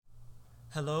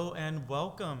Hello and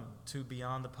welcome to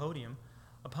Beyond the Podium,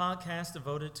 a podcast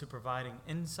devoted to providing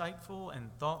insightful and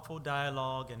thoughtful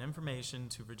dialogue and information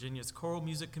to Virginia's choral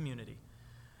music community.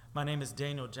 My name is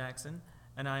Daniel Jackson,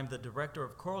 and I am the Director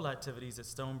of Choral Activities at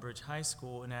Stonebridge High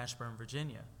School in Ashburn,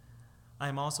 Virginia. I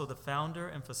am also the founder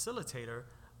and facilitator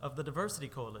of the Diversity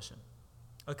Coalition,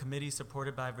 a committee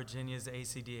supported by Virginia's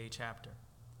ACDA chapter.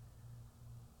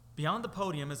 Beyond the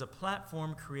Podium is a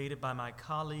platform created by my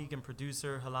colleague and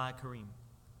producer, Halai Kareem.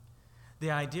 The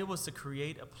idea was to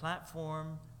create a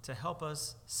platform to help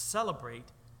us celebrate,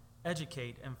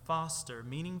 educate, and foster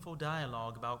meaningful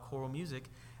dialogue about choral music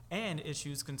and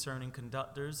issues concerning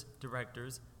conductors,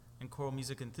 directors, and choral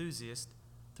music enthusiasts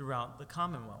throughout the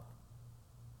Commonwealth.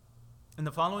 In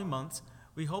the following months,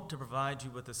 we hope to provide you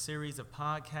with a series of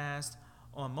podcasts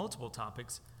on multiple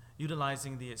topics,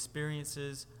 utilizing the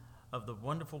experiences of the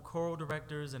wonderful choral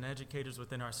directors and educators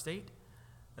within our state,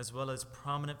 as well as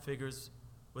prominent figures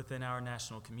within our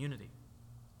national community.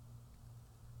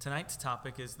 Tonight's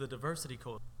topic is the Diversity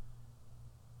Coalition.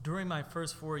 During my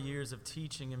first 4 years of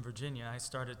teaching in Virginia, I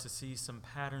started to see some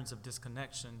patterns of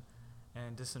disconnection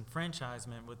and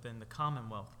disenfranchisement within the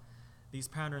Commonwealth. These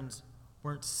patterns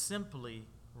weren't simply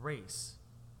race.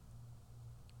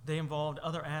 They involved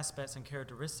other aspects and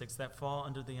characteristics that fall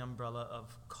under the umbrella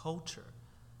of culture,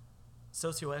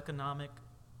 socioeconomic,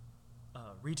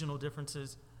 regional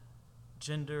differences,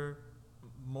 gender,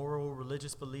 moral,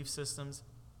 religious belief systems,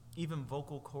 even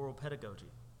vocal choral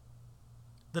pedagogy.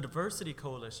 The Diversity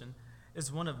Coalition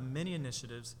is one of many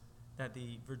initiatives that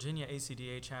the Virginia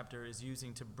ACDA chapter is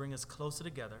using to bring us closer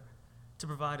together, to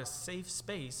provide a safe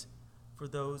space for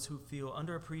those who feel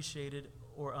underappreciated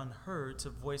or unheard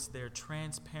to voice their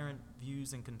transparent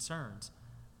views and concerns,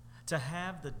 to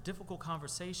have the difficult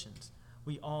conversations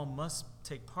we all must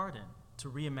take part in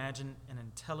to reimagine an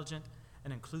intelligent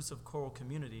and inclusive choral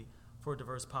community for a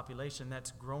diverse population that's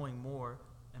growing more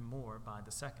and more by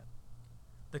the second.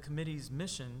 The committee's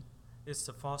mission is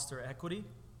to foster equity,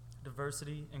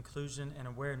 diversity, inclusion, and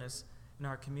awareness in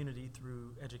our community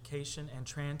through education and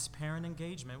transparent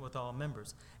engagement with all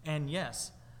members, and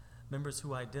yes, members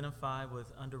who identify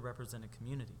with underrepresented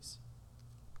communities.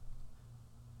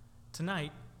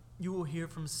 Tonight, you will hear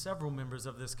from several members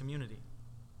of this community.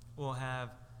 We'll have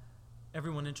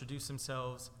everyone introduce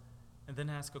themselves and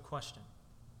then ask a question.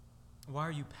 Why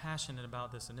are you passionate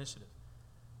about this initiative?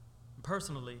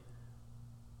 Personally,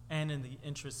 and in the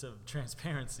interest of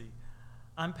transparency,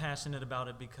 I'm passionate about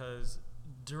it because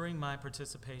during my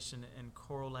participation in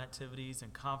choral activities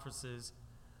and conferences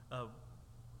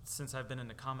since I've been in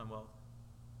the Commonwealth,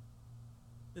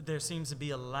 there seems to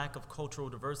be a lack of cultural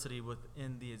diversity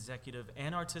within the executive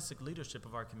and artistic leadership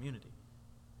of our community.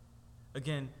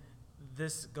 Again,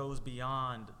 this goes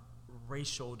beyond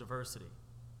racial diversity.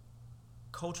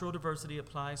 Cultural diversity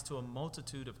applies to a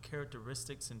multitude of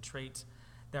characteristics and traits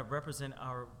that represent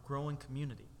our growing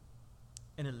community,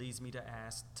 and it leads me to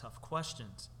ask tough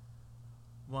questions.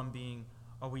 One being,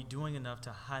 are we doing enough to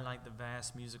highlight the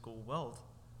vast musical wealth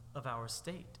of our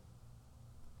state?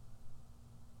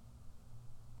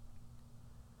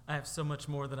 I have so much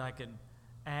more that I could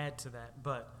add to that,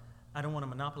 but I don't want to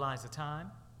monopolize the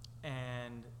time,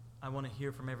 and I want to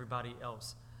hear from everybody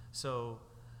else. So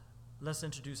let's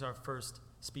introduce our first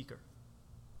speaker.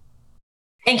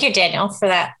 Thank you, Daniel, for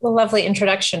that lovely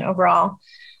introduction overall.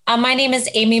 My name is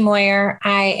Amy Moyer.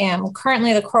 I am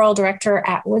currently the choral director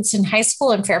at Woodson High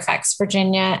School in Fairfax,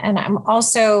 Virginia, and I'm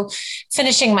also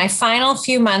finishing my final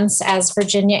few months as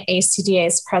Virginia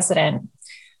ACDA's president.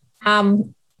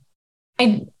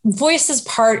 My voice is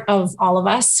part of all of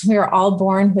us. We are all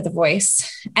born with a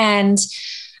voice, and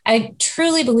I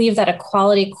truly believe that a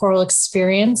quality choral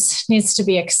experience needs to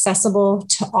be accessible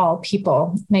to all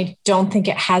people. And I don't think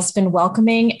it has been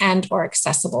welcoming and or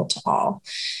accessible to all.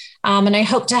 And I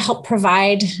hope to help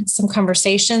provide some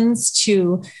conversations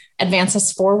to advance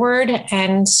us forward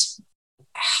and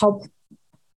help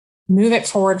move it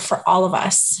forward for all of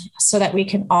us so that we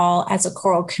can all, as a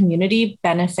choral community,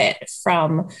 benefit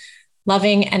from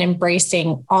loving and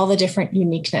embracing all the different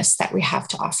uniqueness that we have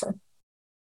to offer.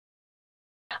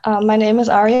 My name is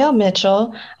Ariel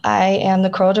Mitchell. I am the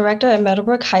choral director at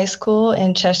Meadowbrook High School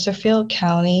in Chesterfield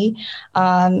County,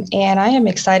 and I am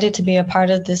excited to be a part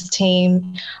of this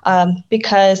team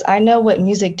because I know what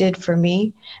music did for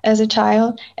me as a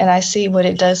child, and I see what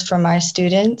it does for my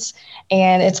students,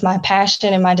 and it's my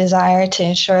passion and my desire to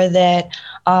ensure that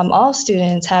all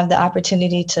students have the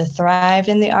opportunity to thrive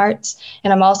in the arts.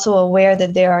 And I'm also aware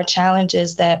that there are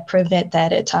challenges that prevent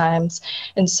that at times.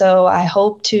 And so I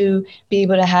hope to be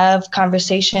able to have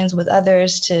conversations with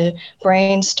others to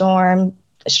brainstorm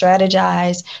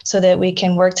strategize so that we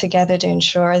can work together to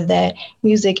ensure that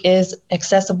music is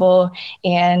accessible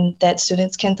and that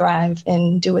students can thrive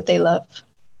and do what they love.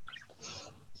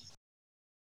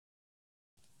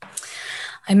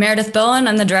 I'm Meredith Bowen.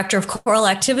 I'm the Director of Choral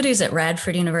Activities at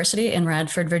Radford University in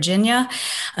Radford, Virginia.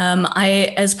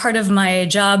 As part of my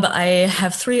job, I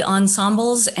have 3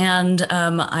 ensembles, and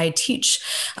I teach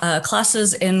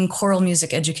classes in choral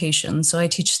music education. So I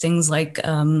teach things like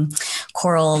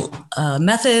choral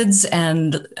methods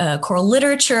and choral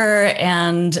literature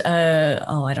and,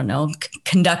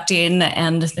 conducting,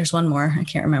 and there's one more, I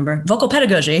can't remember, vocal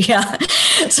pedagogy, yeah.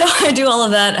 So I do all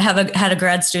of that. Had a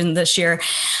grad student this year.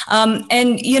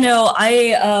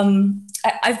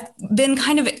 I've been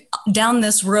kind of down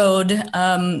this road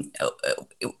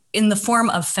in the form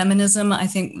of feminism, I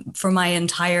think, for my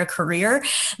entire career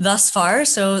thus far.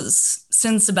 So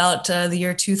since about the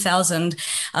year 2000,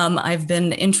 I've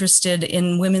been interested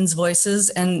in women's voices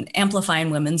and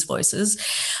amplifying women's voices.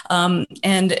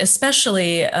 And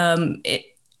especially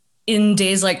in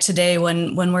days like today,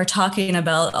 when we're talking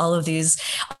about all of these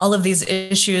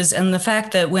issues and the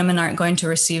fact that women aren't going to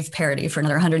receive parity for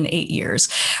another 108 years,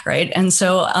 right? And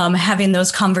so having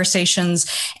those conversations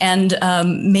and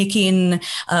making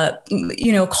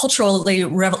culturally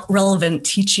relevant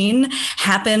teaching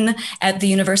happen at the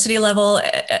university level,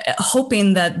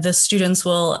 hoping that the students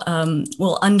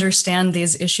will understand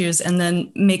these issues and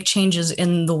then make changes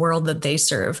in the world that they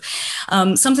serve.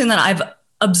 Something that I've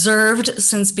observed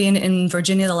since being in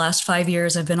Virginia the last 5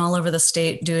 years. I've been all over the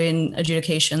state doing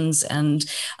adjudications and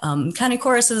county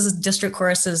choruses, district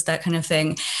choruses, that kind of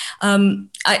thing.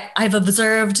 I've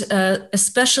observed,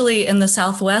 especially in the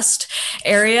Southwest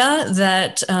area,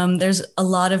 that there's a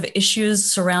lot of issues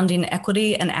surrounding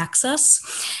equity and access.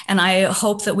 And I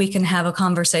hope that we can have a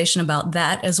conversation about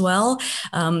that as well.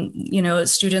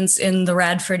 Students in the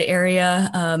Radford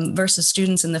area versus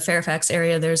students in the Fairfax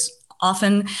area, there's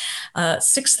often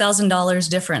 $6,000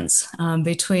 difference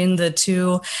between the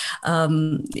two,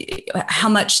 how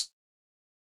much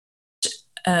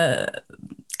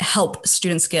help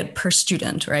students get per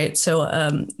student, right? So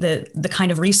the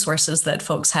kind of resources that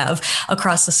folks have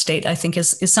across the state, I think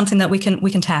is something that we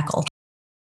can tackle.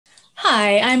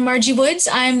 Hi, I'm Margie Woods.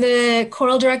 I'm the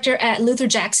choral director at Luther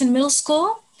Jackson Middle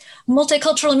School.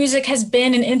 Multicultural music has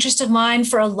been an interest of mine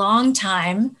for a long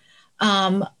time.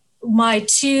 My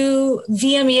 2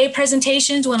 VMEA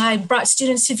presentations, when I brought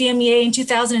students to VMEA in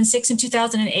 2006 and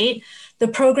 2008, the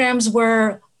programs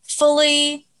were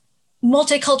fully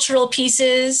multicultural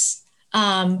pieces,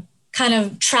 kind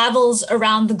of travels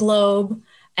around the globe.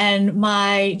 And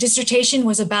my dissertation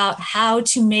was about how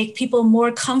to make people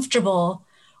more comfortable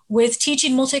with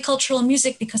teaching multicultural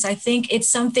music, because I think it's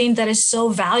something that is so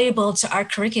valuable to our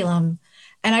curriculum.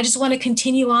 And I just want to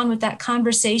continue on with that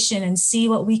conversation and see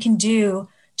what we can do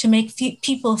to make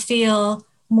people feel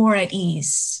more at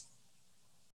ease.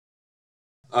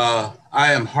 I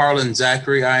am Harlan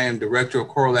Zachary. I am Director of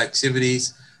Choral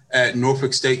Activities at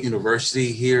Norfolk State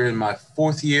University here in my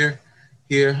 4th year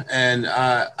here. And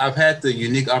I've had the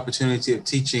unique opportunity of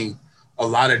teaching a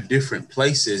lot of different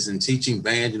places and teaching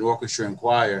band and orchestra and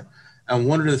choir. And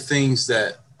one of the things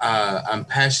that I'm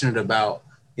passionate about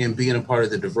in being a part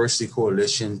of the Diversity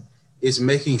Coalition is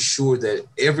making sure that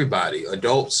everybody,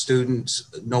 adults, students,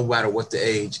 no matter what the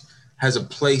age, has a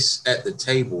place at the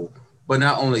table. But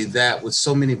not only that, with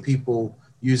so many people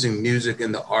using music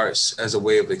and the arts as a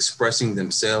way of expressing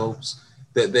themselves,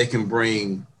 that they can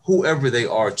bring whoever they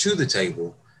are to the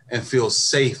table and feel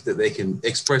safe that they can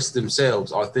express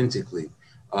themselves authentically,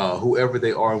 whoever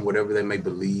they are and whatever they may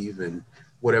believe and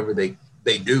whatever they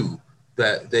do,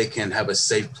 that they can have a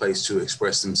safe place to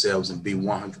express themselves and be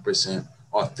 100%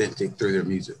 authentic through their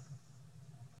music.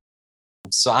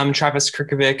 So I'm Travis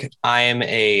Kirkovic. I am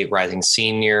a rising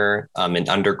senior in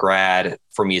undergrad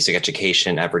for music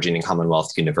education at Virginia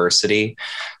Commonwealth University.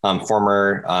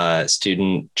 Former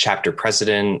student chapter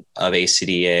president of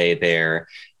ACDA there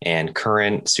and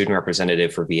current student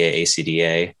representative for VA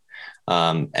ACDA.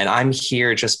 And I'm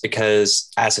here just because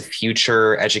as a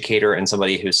future educator and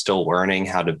somebody who's still learning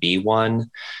how to be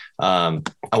one, I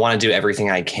want to do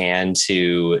everything I can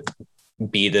to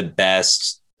be the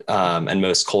best and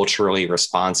most culturally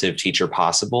responsive teacher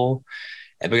possible.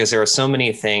 And because there are so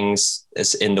many things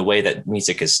in the way that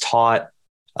music is taught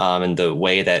and the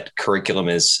way that curriculum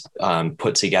is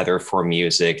put together for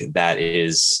music that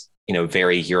is,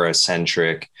 very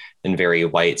Eurocentric and very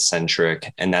white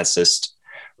centric. And that's just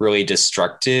really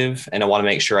destructive. And I want to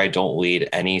make sure I don't lead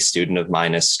any student of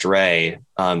mine astray,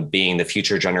 being the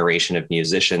future generation of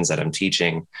musicians that I'm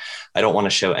teaching. I don't want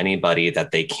to show anybody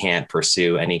that they can't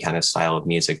pursue any kind of style of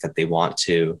music that they want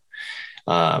to.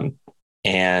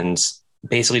 and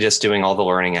basically just doing all the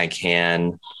learning I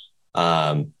can.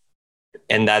 And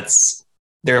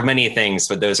there are many things,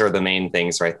 but those are the main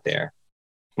things right there.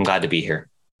 I'm glad to be here.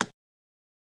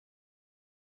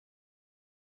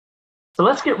 So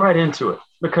let's get right into it,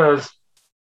 because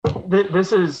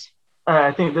this is,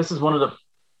 I think this is one of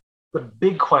the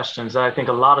big questions that I think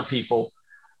a lot of people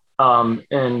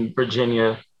in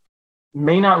Virginia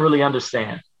may not really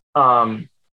understand,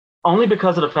 only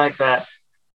because of the fact that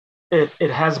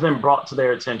it has been brought to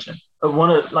their attention.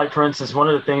 For instance, one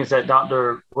of the things that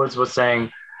Dr. Woods was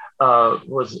saying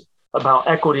was about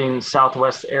equity in the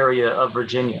Southwest area of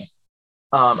Virginia.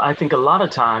 I think a lot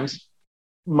of times,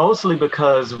 mostly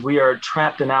because we are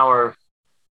trapped in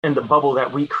the bubble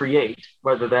that we create,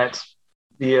 whether that's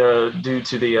due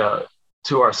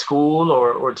to our school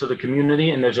or to the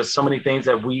community, and there's just so many things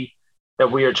that we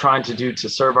are trying to do to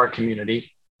serve our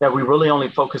community, that we really only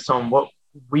focus on what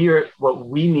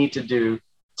we need to do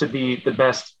to be the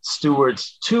best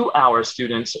stewards to our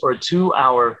students or to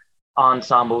our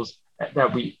ensembles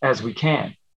as we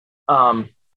can.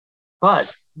 But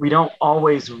we don't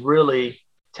always really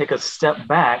take a step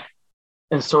back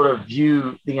and sort of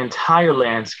view the entire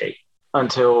landscape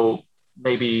until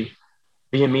maybe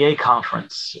the MEA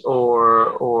conference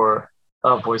or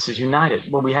Voices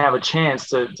United, when we have a chance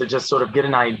to just sort of get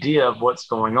an idea of what's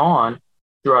going on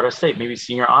throughout our state, maybe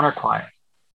senior honor choir.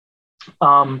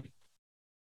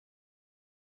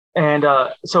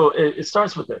 So it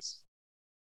starts with this.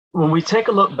 When we take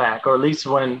a look back, or at least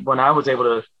when I was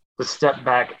able to step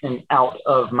back and out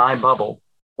of my bubble,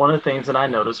 one of the things that I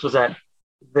noticed was that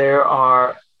there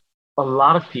are a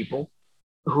lot of people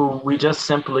who we just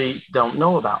simply don't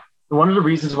know about. One of the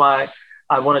reasons why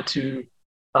I wanted to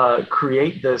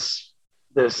create this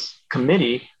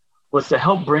committee was to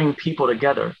help bring people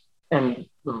together. And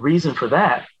the reason for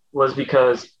that was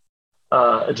because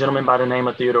a gentleman by the name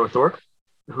of Theodore Thorpe,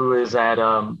 who's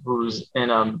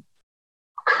in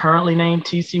currently named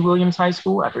T.C. Williams High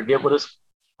School. I forget what it's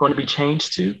going to be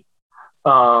changed to.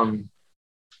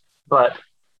 But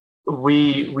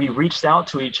we reached out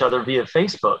to each other via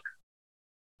Facebook.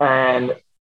 And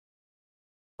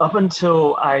up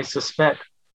until I suspect,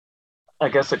 I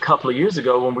guess a couple of years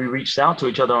ago, when we reached out to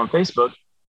each other on Facebook,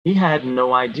 he had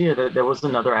no idea that there was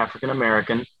another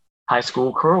African-American high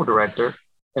school choral director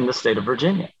in the state of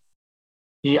Virginia.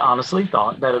 He honestly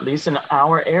thought that, at least in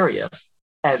our area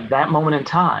at that moment in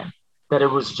time, that it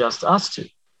was just us two.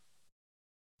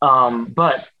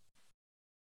 But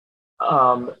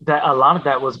that a lot of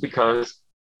that was because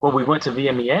when we went to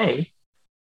VMEA,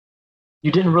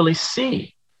 you didn't really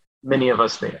see many of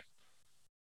us there,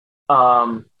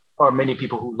 or many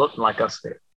people who looked like us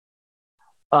there.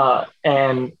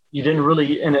 And you didn't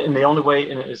really, and the only way,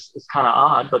 and it's kind of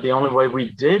odd, but the only way we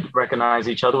did recognize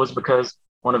each other was because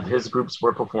one of his groups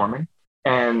were performing.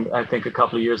 And I think a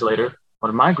couple of years later, one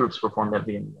of my groups performed at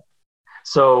VMEA.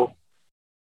 So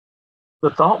the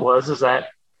thought is that,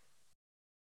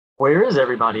 where is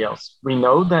everybody else? We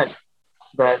know that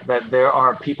there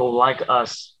are people like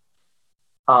us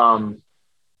in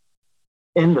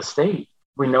the state.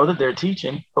 We know that they're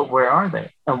teaching, but where are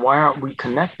they? And why aren't we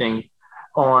connecting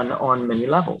on many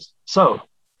levels? So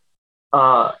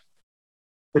the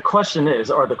question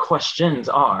is, or the questions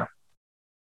are,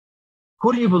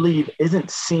 who do you believe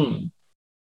isn't seen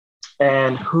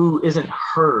and who isn't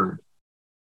heard?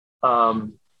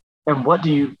 And what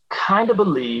do you kind of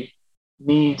believe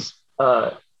needs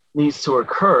to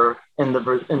occur in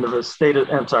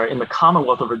the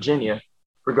Commonwealth of Virginia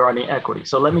regarding equity?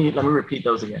 So let me repeat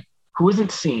those again. Who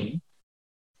isn't seen?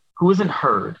 Who isn't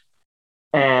heard?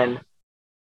 And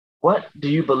what do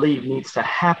you believe needs to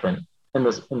happen in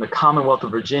the Commonwealth of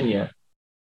Virginia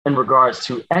in regards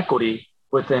to equity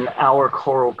within our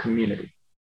choral community?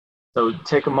 So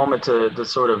take a moment to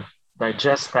sort of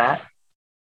digest that.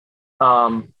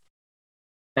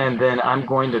 And then I'm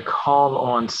going to call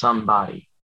on somebody.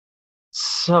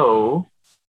 So,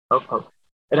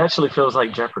 it actually feels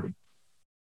like Jeopardy.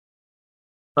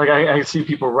 Like I see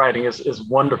people writing. It's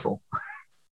wonderful.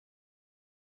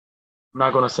 I'm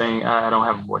not going to sing. I don't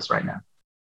have a voice right now.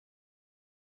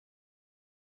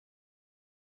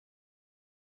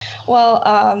 Well,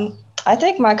 I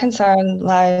think my concern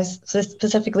lies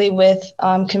specifically with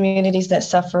communities that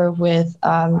suffer with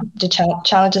the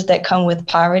challenges that come with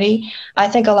poverty. I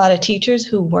think a lot of teachers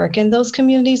who work in those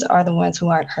communities are the ones who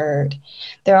aren't heard.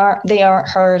 They aren't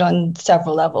heard on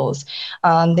several levels.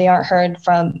 They aren't heard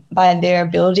by their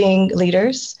building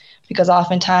leaders, because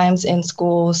oftentimes in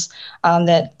schools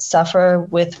that suffer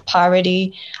with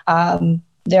poverty,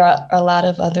 there are a lot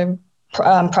of other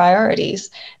priorities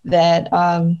that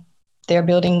their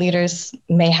building leaders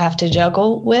may have to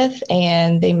juggle with,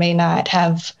 and they may not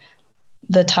have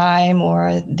the time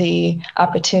or the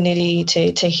opportunity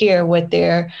to hear what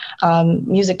their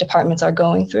music departments are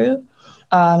going through.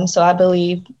 So I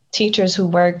believe teachers who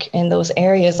work in those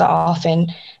areas are often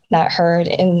not heard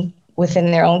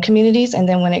within their own communities. And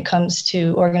then when it comes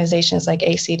to organizations like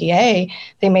ACDA,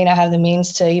 they may not have the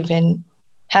means to even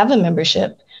have a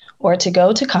membership or to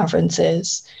go to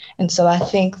conferences. And so I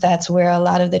think that's where a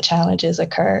lot of the challenges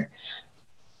occur.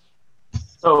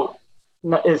 So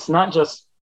it's not just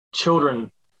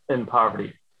children in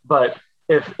poverty, but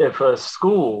if a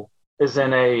school is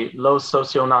in a low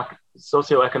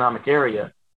socioeconomic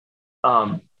area,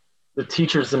 the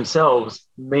teachers themselves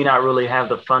may not really have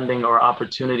the funding or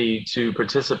opportunity to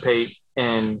participate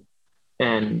in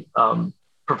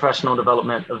professional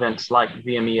development events like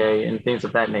VMEA and things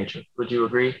of that nature. Would you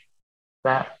agree with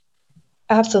that?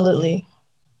 Absolutely.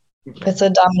 It's a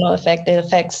domino effect. It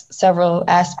affects several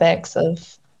aspects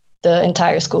of the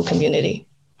entire school community.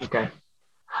 Okay.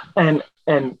 And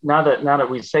now that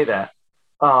we say that,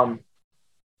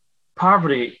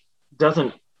 poverty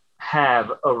doesn't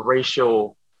have a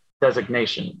racial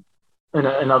designation.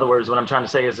 In other words, what I'm trying to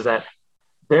say is that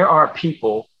there are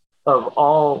people of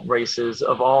all races,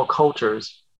 of all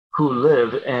cultures, who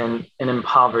live in an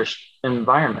impoverished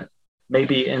environment,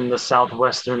 maybe in the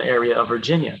southwestern area of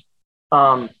Virginia.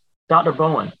 Dr.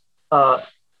 Bowen,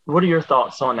 what are your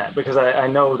thoughts on that? Because I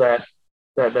know that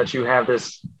you have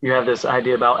this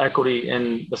idea about equity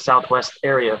in the Southwest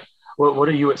area. What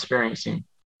are you experiencing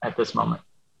at this moment?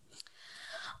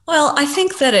 Well, I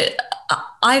think that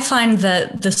I find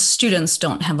that the students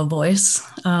don't have a voice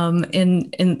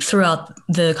in throughout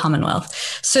the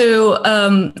Commonwealth. So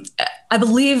I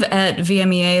believe at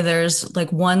VMEA there's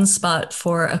like one spot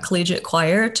for a collegiate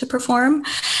choir to perform,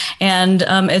 and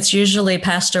it's usually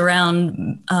passed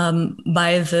around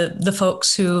by the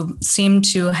folks who seem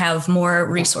to have more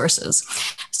resources.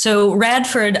 So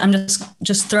Radford, I'm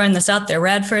just throwing this out there,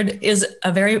 Radford is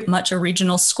very much a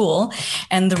regional school,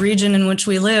 and the region in which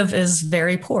we live is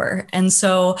very poor. And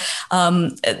so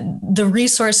the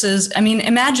resources, I mean,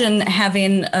 imagine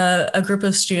having a group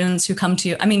of students who come to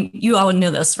you. I mean, you all know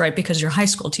this, right? Because you're high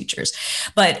school teachers,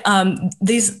 but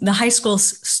the high school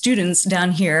students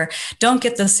down here don't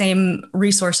get the same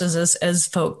resources as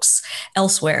folks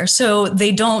elsewhere. So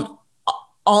they don't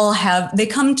they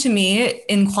come to me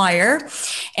in choir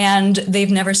and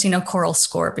they've never seen a choral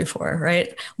score before,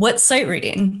 right? What's sight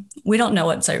reading? We don't know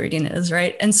what sight reading is,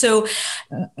 right? And so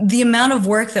the amount of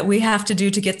work that we have to do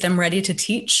to get them ready to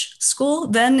teach school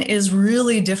then is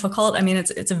really difficult. I mean,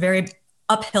 it's a very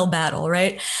uphill battle,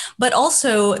 right? But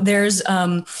also there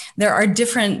are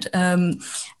different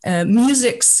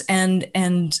musics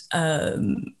and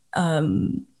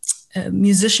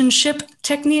musicianship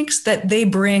techniques that they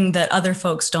bring that other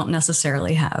folks don't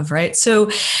necessarily have, right? So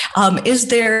is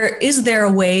there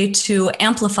a way to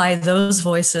amplify those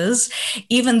voices,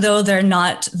 even though they're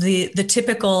not the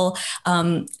typical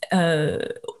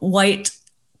white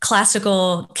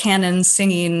classical canon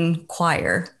singing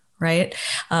choir, right?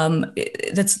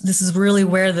 This is really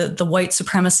where the white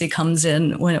supremacy comes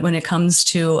in when it comes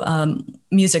to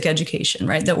music education,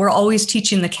 right? That we're always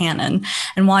teaching the canon.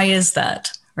 And why is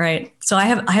that? Right. So I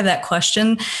have that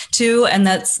question too, and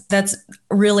that's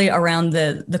really around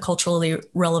the culturally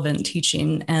relevant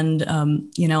teaching. And I'm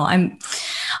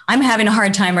having a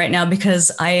hard time right now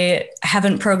because I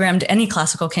haven't programmed any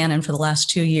classical canon for the last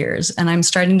 2 years, and I'm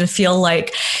starting to feel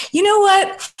like, you know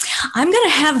what, I'm going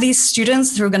to have these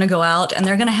students who are going to go out and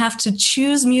they're going to have to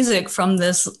choose music from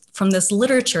this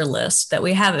literature list that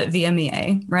we have at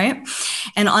VMEA, right?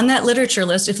 And on that literature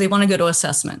list, if they want to go to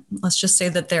assessment, let's just say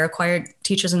that they're acquired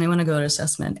teachers and they want to go to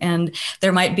assessment, and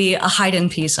there might be a Haydn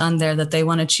piece on there that they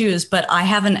want to choose, but I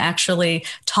haven't actually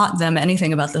taught them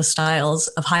anything about the styles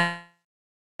of Haydn,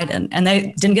 and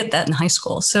they didn't get that in high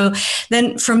school. So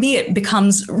then for me, it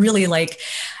becomes really like,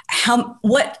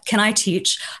 what can I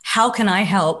teach? How can I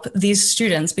help these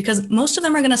students? Because most of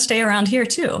them are going to stay around here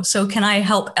too. So can I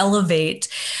help elevate,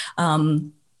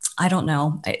 I don't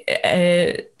know,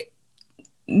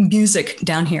 music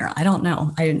down here? I don't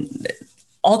know.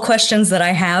 All questions that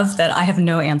I have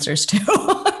no answers to.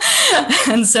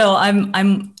 And so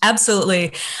I'm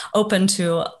absolutely open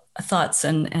to thoughts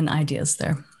and ideas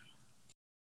there.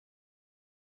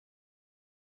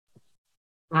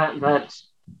 That's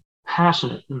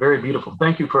passionate and very beautiful.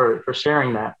 Thank you for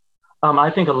sharing that.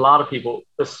 I think a lot of people,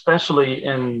 especially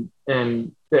in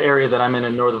the area that I'm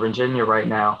in Northern Virginia right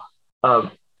now,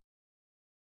 and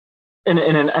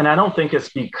I don't think it's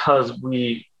because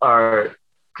we are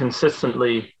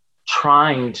consistently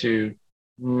trying to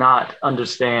not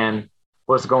understand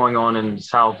what's going on in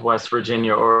Southwest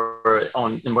Virginia or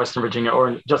in Western Virginia or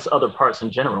in just other parts in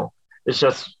general. It's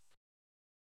just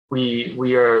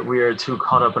we are too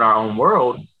caught up in our own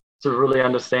world to really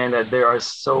understand that there are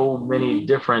so many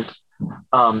different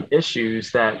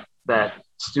issues that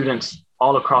students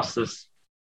all across this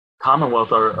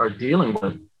Commonwealth are dealing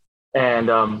with,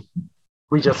 and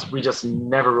we just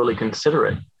never really consider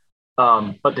it.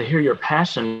 But to hear your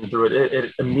passion through it,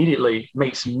 it immediately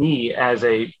makes me, as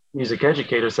a music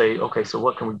educator, say, okay, so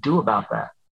what can we do about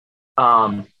that?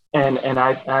 And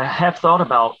I have thought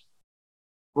about,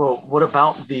 well, what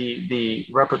about the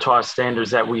repertoire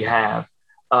standards that we have,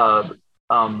 that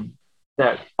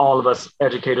all of us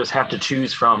educators have to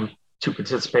choose from to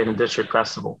participate in district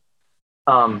festival?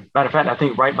 Matter of fact, I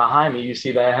think right behind me, you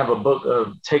see that I have a book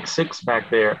of Take Six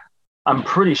back there. I'm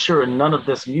pretty sure none of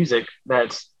this music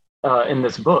that's in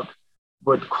this book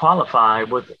would qualify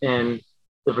within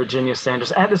the Virginia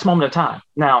standards at this moment in time.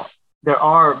 Now, there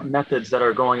are methods that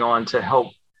are going on to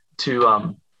help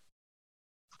to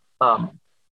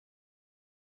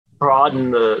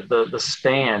broaden the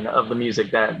span of the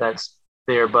music that's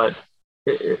there, but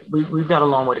we've got a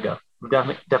long way to go. We've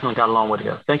definitely got a long way to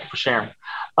go. Thank you for sharing.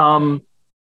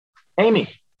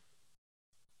 Amy.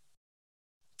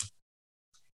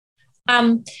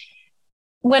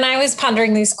 When I was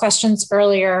pondering these questions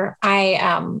earlier,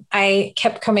 I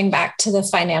kept coming back to the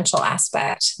financial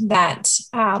aspect that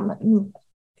is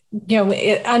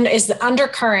the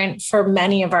undercurrent for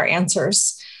many of our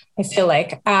answers. I feel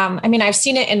like, I've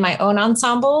seen it in my own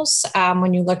ensembles.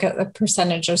 When you look at the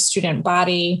percentage of student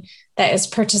body that is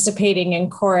participating in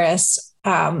chorus,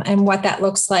 and what that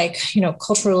looks like,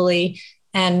 culturally.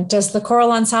 And does the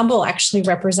choral ensemble actually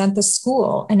represent the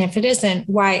school? And if it isn't,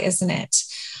 why isn't it?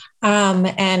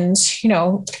 And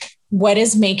what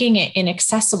is making it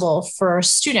inaccessible for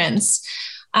students?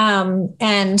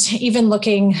 And even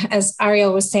looking, as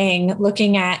Ariel was saying,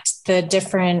 looking at the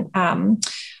different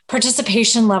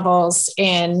participation levels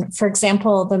in, for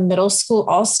example, the middle school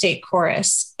all-state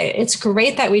chorus. It's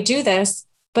great that we do this,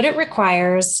 but it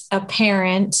requires a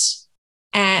parent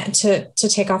to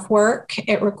take off work.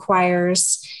 It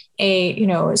requires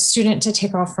a student to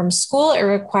take off from school. It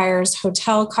requires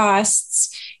hotel costs.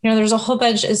 There's a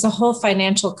whole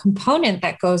financial component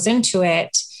that goes into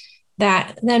it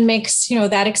that then makes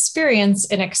that experience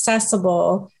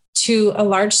inaccessible to a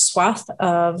large swath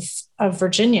of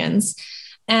Virginians.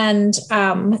 And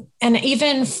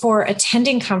even for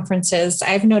attending conferences,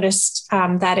 I've noticed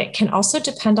that it can also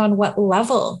depend on what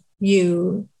level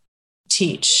you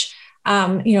teach.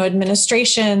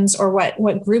 Administrations or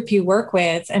what group you work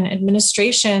with, and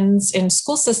administrations in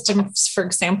school systems, for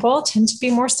example, tend to be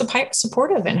more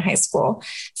supportive in high school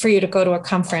for you to go to a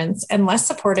conference, and less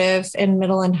supportive in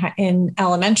middle and in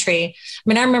elementary.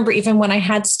 I remember even when I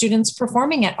had students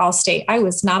performing at Allstate, I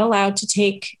was not allowed to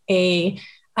take a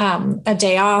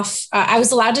day off. I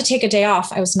was allowed to take a day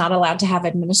off. I was not allowed to have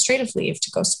administrative leave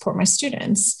to go support my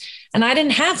students. And I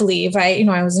didn't have leave. I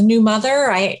was a new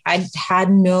mother. I had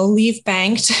no leave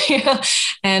banked,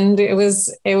 and it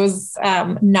was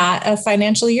not a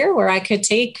financial year where I could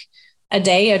take a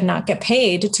day and not get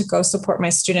paid to go support my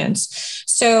students.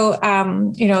 So,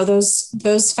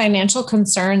 those financial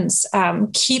concerns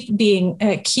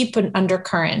keep an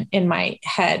undercurrent in my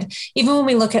head. Even when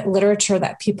we look at literature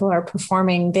that people are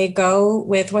performing, they go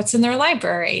with what's in their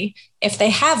library, if they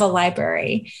have a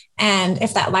library. And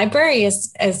if that library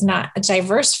is not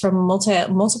diverse from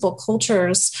multiple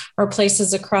cultures or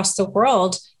places across the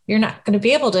world, you're not going to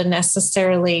be able to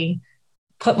necessarily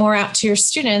put more out to your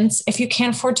students if you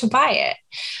can't afford to buy it.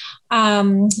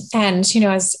 And,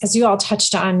 as you all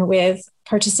touched on with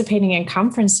participating in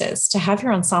conferences, to have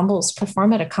your ensembles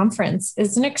perform at a conference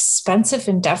is an expensive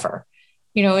endeavor.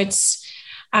 It's,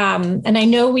 and I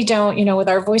know we don't, with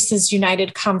our Voices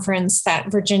United conference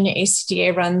that Virginia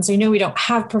ACDA runs, we don't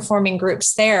have performing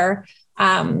groups there.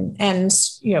 I know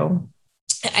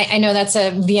that's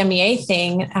a VMEA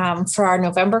thing for our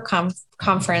November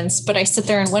conference, but I sit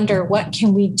there and wonder, what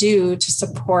can we do to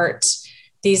support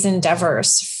these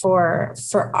endeavors for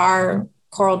our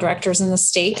choral directors in the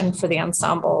state and for the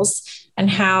ensembles?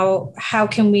 And how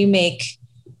can we make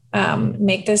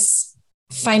this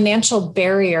financial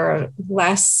barrier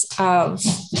less of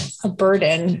a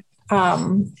burden?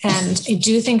 And I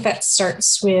do think that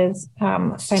starts with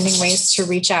finding ways to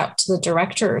reach out to the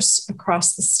directors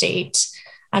across the state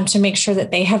to make sure that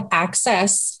they have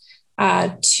access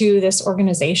to this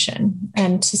organization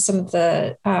and to some of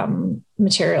the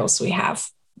materials we have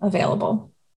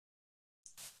available.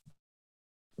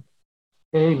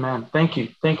 Amen. Thank you.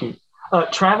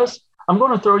 Travis, I'm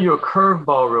going to throw you a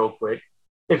curveball real quick.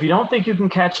 If you don't think you can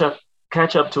catch a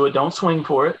catch up to it. Don't swing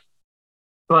for it.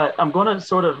 But I'm going to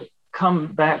sort of come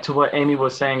back to what Amy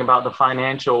was saying about the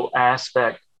financial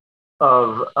aspect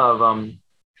of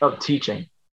teaching.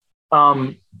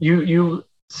 You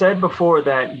said before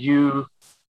that you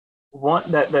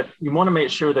want to make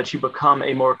sure that you become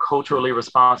a more culturally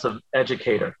responsive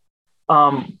educator.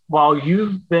 While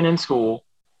you've been in school,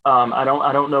 I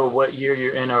don't know what year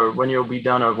you're in or when you'll be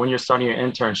done or when you're starting your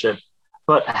internship,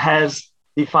 but has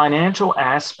the financial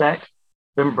aspect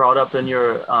been brought up in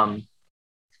your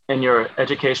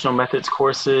educational methods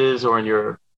courses or in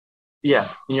your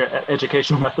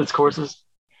educational methods courses?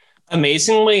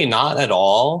 Amazingly, not at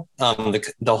all.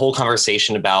 The whole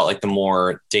conversation about like the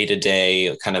more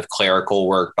day-to-day kind of clerical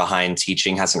work behind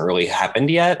teaching hasn't really happened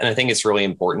yet. And I think it's really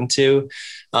important to.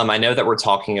 I know that we're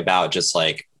talking about just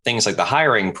like things like the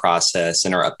hiring process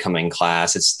in our upcoming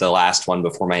class. It's the last one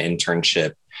before my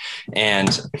internship. And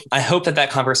I hope that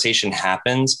conversation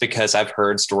happens because I've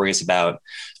heard stories about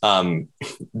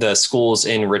the schools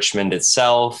in Richmond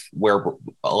itself, where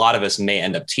a lot of us may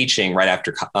end up teaching right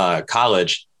after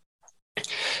college.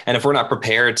 And if we're not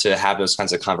prepared to have those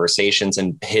kinds of conversations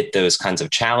and hit those kinds of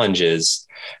challenges,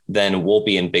 then we'll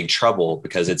be in big trouble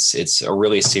because it's a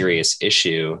really serious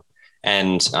issue.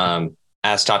 And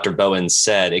as Dr. Bowen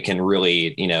said, it can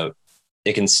really,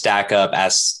 it can stack up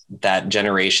as that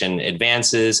generation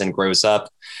advances and grows up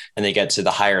and they get to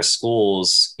the higher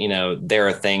schools. There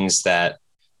are things that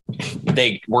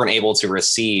they weren't able to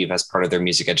receive as part of their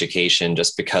music education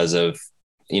just because of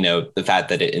the fact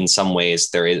that in some ways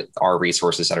there are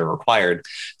resources that are required.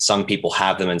 Some people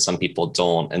have them and some people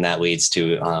don't. And that leads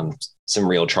to some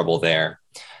real trouble there.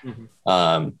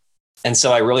 Mm-hmm. And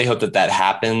so I really hope that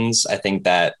happens. I think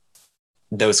that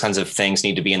those kinds of things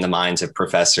need to be in the minds of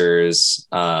professors,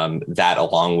 that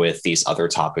along with these other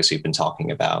topics we've been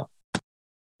talking about.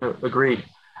 Agreed.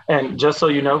 And just so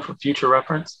you know, for future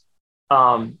reference,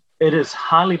 it is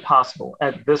highly possible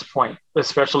at this point,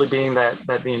 especially being that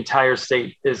the entire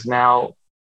state is now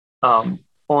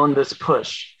on this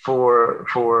push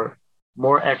for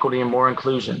more equity and more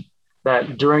inclusion,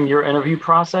 that during your interview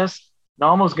process, I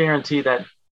almost guarantee that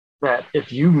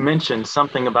if you mention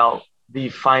something about the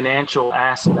financial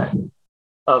aspect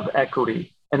of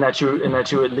equity and that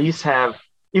you at least have,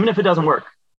 even if it doesn't work,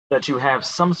 that you have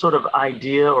some sort of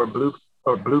idea or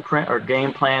blueprint or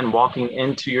game plan walking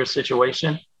into your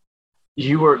situation,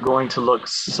 you are going to look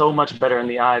so much better in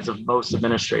the eyes of most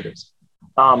administrators.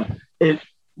 When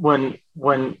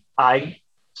I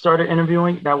started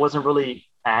interviewing, that wasn't really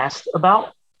asked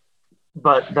about,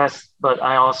 but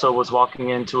I also was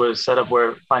walking into a setup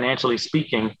where, financially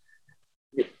speaking,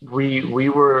 we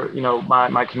were,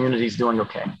 my community's doing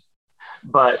okay,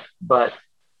 but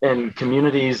in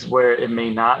communities where it may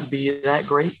not be that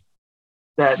great,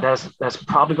 that's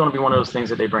probably going to be one of those things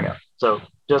that they bring up. So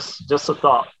just a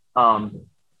thought.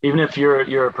 Even if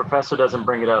your professor doesn't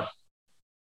bring it up,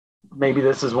 maybe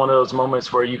this is one of those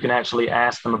moments where you can actually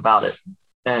ask them about it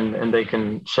and they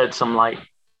can shed some light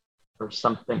or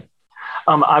something.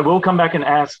 I will come back and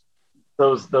ask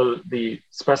the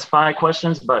specified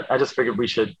questions, but I just figured we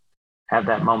should have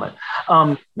that moment.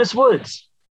 Ms. Woods,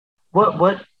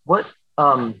 what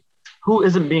who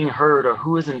isn't being heard or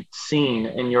who isn't seen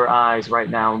in your eyes right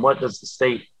now, and what does the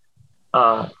state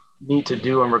need to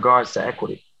do in regards to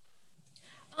equity?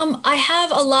 I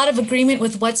have a lot of agreement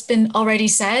with what's been already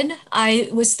said. I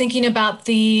was thinking about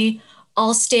the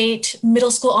all-state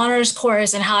middle school honors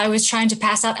course and how I was trying to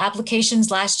pass out applications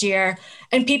last year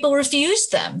and people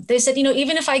refused them. They said,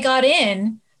 even if I got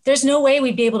in, there's no way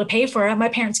we'd be able to pay for it. My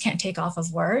parents can't take off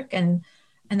of work and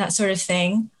that sort of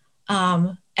thing.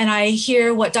 And I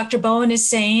hear what Dr. Bowen is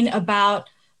saying about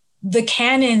the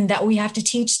canon that we have to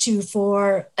teach to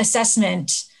for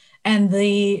assessment and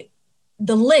the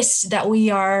list that we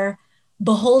are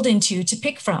beholden to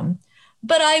pick from.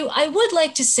 But I would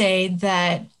like to say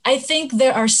that I think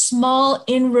there are small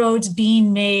inroads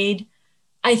being made.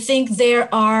 I think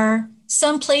there are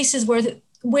some places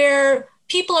where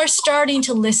people are starting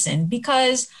to listen,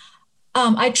 because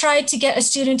I tried to get a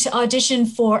student to audition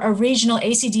for a regional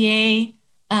ACDA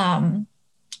honor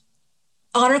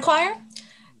choir.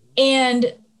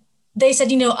 And they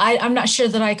said, I'm not sure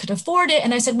that I could afford it.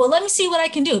 And I said, well, let me see what I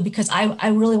can do, because I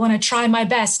really want to try my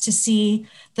best to see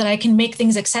that I can make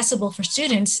things accessible for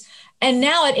students. And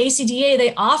now at ACDA,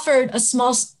 they offered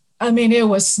it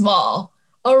was small,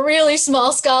 a really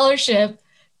small scholarship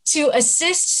to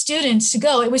assist students to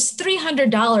go. It was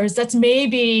 $300. That's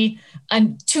maybe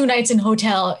 2 nights in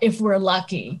hotel if we're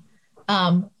lucky.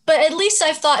 But at least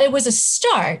I thought it was a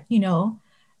start,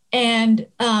 And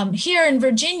here in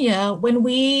Virginia, when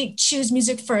we choose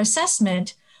music for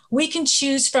assessment, we can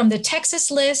choose from the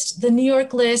Texas list, the New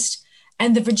York list,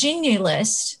 and the Virginia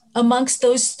list amongst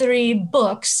those three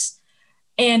books.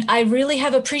 And I really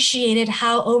have appreciated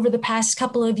how over the past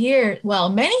couple of years, well,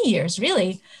 many years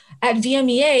really, at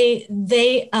VMEA,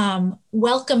 they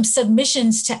welcome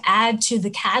submissions to add to the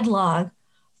catalog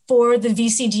for the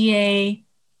VCDA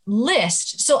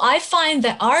list. So I find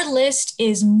that our list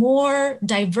is more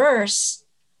diverse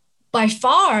by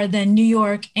far than New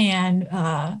York and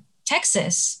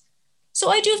Texas. So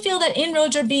I do feel that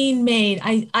inroads are being made.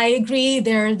 I agree,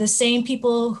 they're the same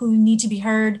people who need to be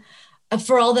heard.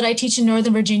 For all that I teach in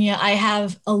Northern Virginia, I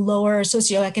have a lower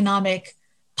socioeconomic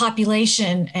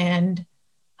population, and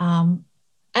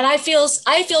I feel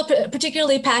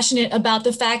particularly passionate about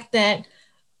the fact that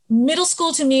middle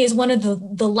school to me is one of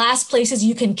the last places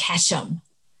you can catch them.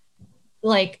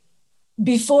 Like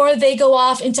before they go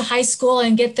off into high school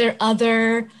and get their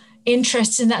other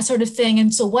interests and that sort of thing.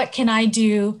 And so what can I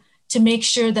do to make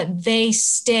sure that they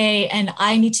stay? And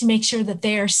I need to make sure that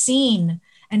they are seen.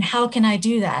 And how can I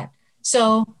do that?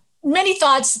 So many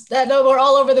thoughts that were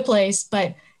all over the place,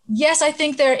 but yes, I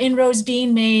think there are inroads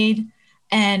being made.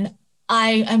 And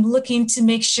I am looking to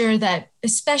make sure that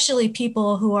especially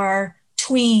people who are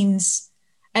tweens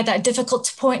at that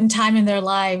difficult point in time in their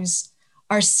lives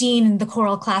are seen in the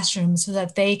choral classroom so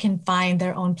that they can find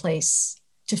their own place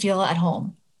to feel at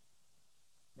home.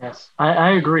 Yes,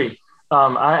 I agree.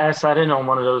 I sat in on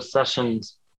one of those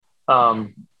sessions at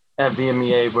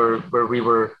VMEA where we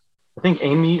were, I think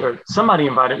Amy or somebody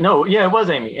invited, no, yeah, it was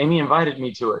Amy. Amy invited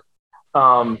me to it.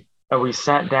 And we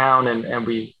sat down and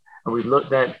we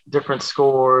looked at different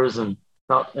scores and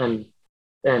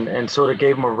sort of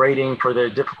gave them a rating for their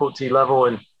difficulty level.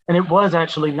 And it was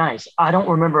actually nice. I don't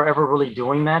remember ever really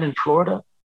doing that in Florida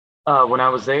when I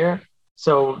was there.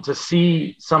 So to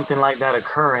see something like that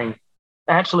occurring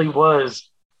actually was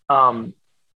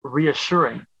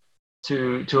reassuring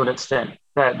to an extent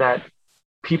that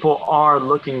people are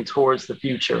looking towards the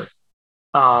future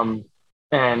and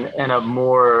a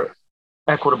more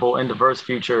equitable and diverse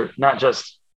future, not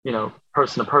just,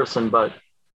 person to person, but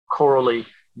chorally,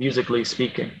 musically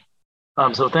speaking.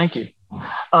 So thank you.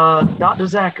 Dr.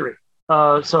 Zachary.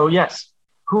 So yes,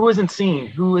 who isn't seen,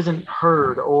 who isn't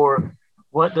heard, or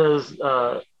what does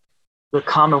the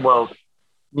Commonwealth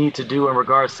need to do in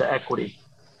regards to equity?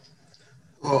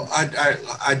 Well,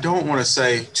 I don't want to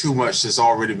say too much that's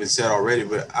already been said already,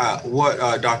 but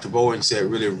what Dr. Bowen said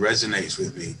really resonates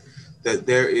with me, that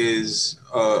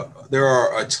there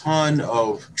are a ton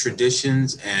of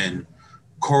traditions and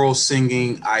choral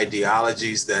singing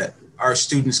ideologies that our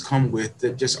students come with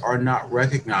that just are not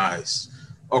recognized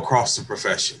across the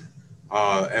profession.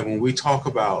 And when we talk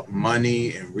about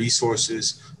money and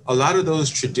resources, a lot of those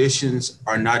traditions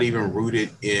are not even rooted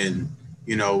in,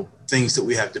 things that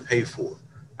we have to pay for.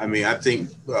 I mean, I think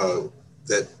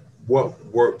that what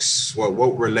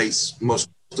relates most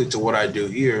closely to what I do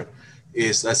here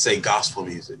is, let's say, gospel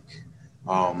music.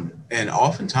 And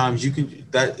oftentimes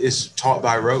that is taught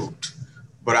by rote,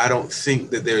 but I don't think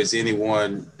that there's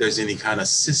any kind of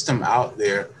system out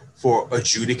there for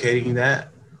adjudicating that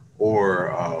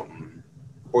or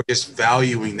just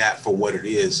valuing that for what it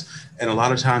is. And a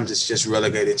lot of times it's just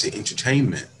relegated to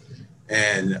entertainment.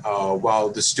 And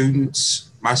while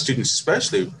my students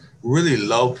especially, really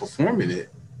love performing it,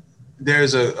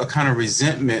 there's a kind of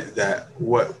resentment that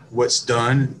what's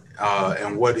done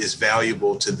and what is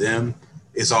valuable to them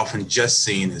is often just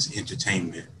seen as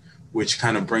entertainment, which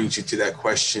kind of brings you to that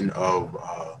question of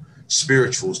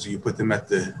spirituals. Do you put them at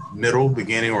the middle,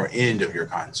 beginning, or end of your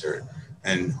concert?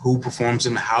 And who performs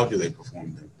them? How do they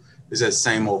perform them? It's that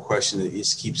same old question that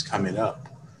just keeps coming up.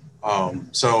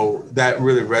 So that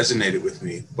really resonated with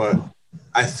me. But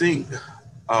I think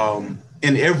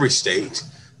in every state,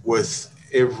 with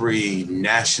every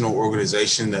national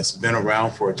organization that's been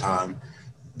around for a time,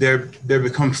 there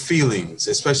become feelings,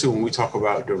 especially when we talk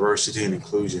about diversity and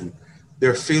inclusion.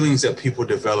 There are feelings that people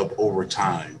develop over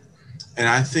time. And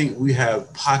I think we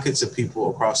have pockets of people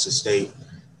across the state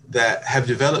that have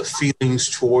developed feelings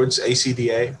towards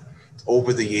ACDA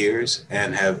over the years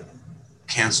and have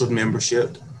canceled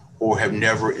membership or have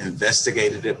never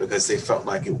investigated it because they felt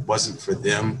like it wasn't for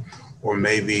them, or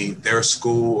maybe their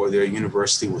school or their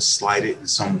university was slighted in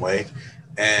some way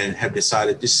and have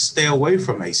decided to stay away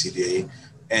from ACDA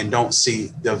and don't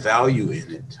see the value in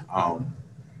it.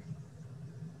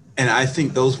 And I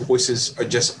think those voices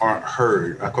aren't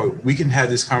heard. We can have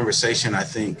this conversation, I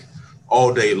think,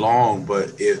 all day long,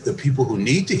 but if the people who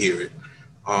need to hear it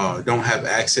don't have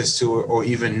access to it or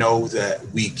even know that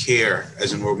we care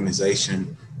as an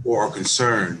organization or are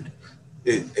concerned,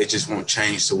 it just won't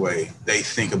change the way they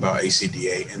think about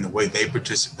ACDA and the way they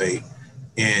participate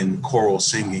in choral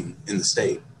singing in the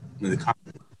state.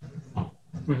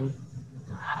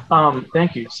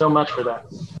 Thank you so much for that.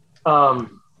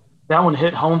 That one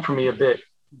hit home for me a bit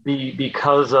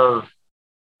because of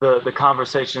the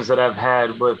conversations that I've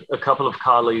had with a couple of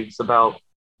colleagues about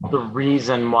the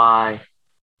reason why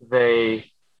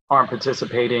they aren't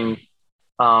participating in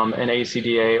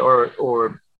ACDA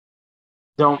or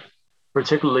don't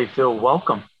particularly feel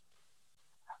welcome.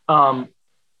 Dr.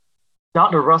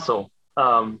 Russell,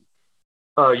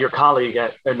 your colleague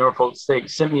at Norfolk State,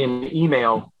 sent me an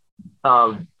email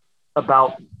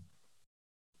about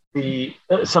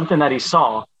something that he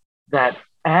saw that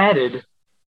added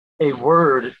a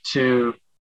word to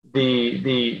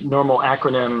the normal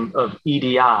acronym of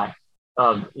EDI,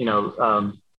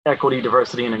 equity,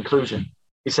 diversity, and inclusion.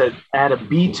 He said, add a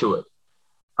B to it.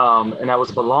 And that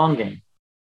was belonging.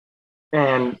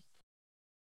 And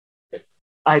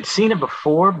I'd seen it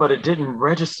before, but it didn't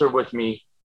register with me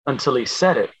until he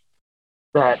said it,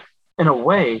 that in a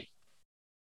way,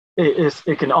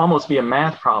 it can almost be a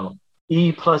math problem.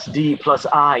 E plus D plus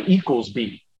I equals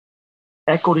B.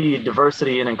 Equity,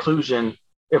 diversity, and inclusion,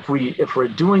 if we're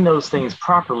doing those things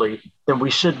properly, then we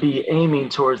should be aiming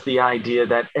towards the idea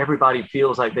that everybody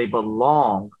feels like they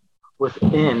belong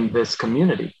within this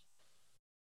community.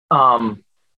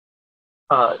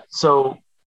 So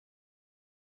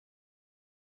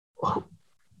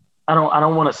I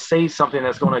don't want to say something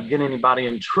that's going to get anybody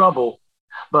in trouble,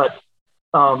 but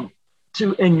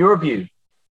in your view,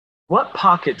 what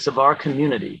pockets of our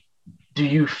community do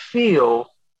you feel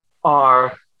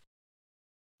are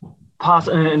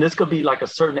possible? And this could be like a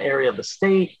certain area of the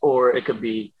state, or it could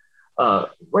be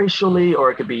racially,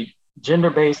 or it could be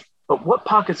gender-based. But what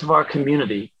pockets of our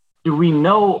community do we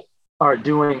know are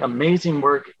doing amazing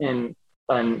work in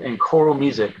choral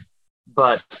music,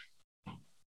 but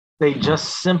they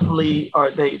just simply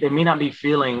they may not be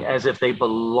feeling as if they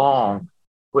belong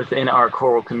within our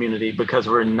choral community because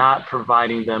we're not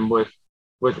providing them with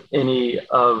any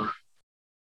of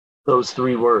those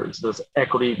three words, this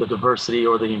equity, the diversity,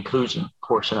 or the inclusion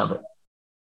portion of it.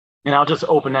 And I'll just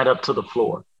open that up to the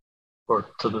floor or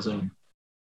to the Zoom.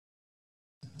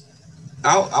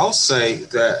 I'll say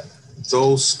that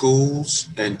those schools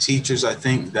and teachers, I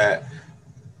think, that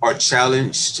are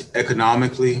challenged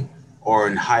economically or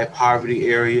in high poverty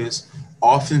areas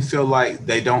often feel like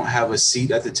they don't have a seat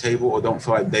at the table or don't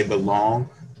feel like they belong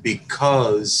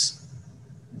because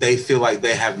they feel like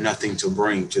they have nothing to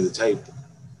bring to the table.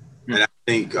 And I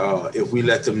think if we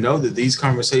let them know that these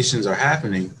conversations are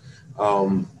happening,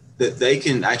 that they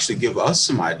can actually give us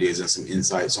some ideas and some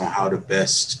insights on how to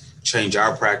best change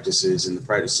our practices and the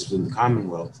practices in the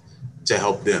Commonwealth to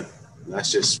help them.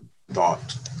 That's just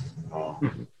thought.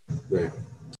 There.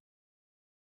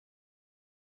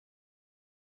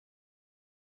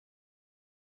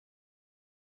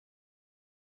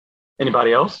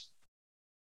 Anybody else?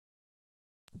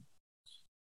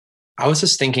 I was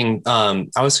just thinking, I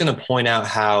was going to point out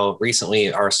how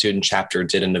recently our student chapter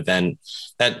did an event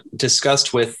that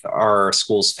discussed with our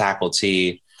school's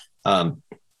faculty,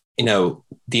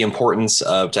 the importance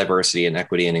of diversity and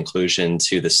equity and inclusion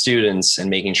to the students and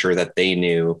making sure that they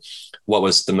knew what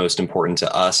was the most important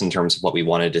to us in terms of what we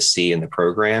wanted to see in the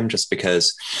program, just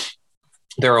because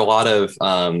there are a lot of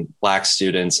Black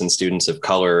students and students of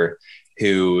color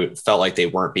who felt like they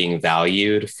weren't being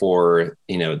valued for,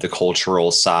 the cultural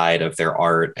side of their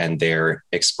art and their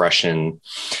expression,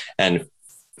 and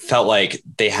felt like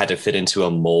they had to fit into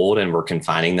a mold and were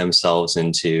confining themselves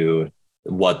into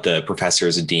what the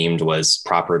professors deemed was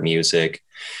proper music.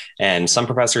 And some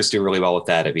professors do really well with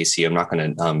that at VCU. I'm not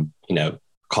going to,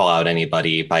 call out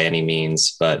anybody by any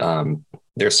means, but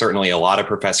there's certainly a lot of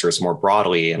professors more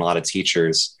broadly and a lot of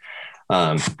teachers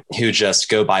who just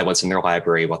go by what's in their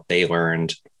library, what they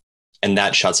learned. And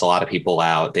that shuts a lot of people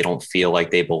out. They don't feel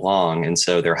like they belong. And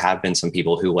so there have been some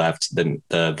people who left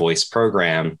the voice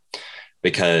program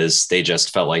because they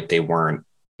just felt like they weren't,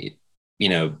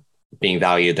 being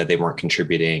valued, that they weren't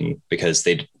contributing because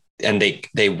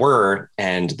they were,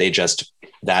 and they just,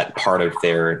 that part of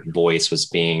their voice was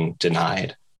being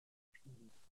denied.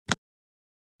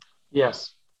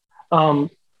 Yes.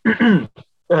 We've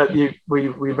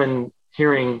been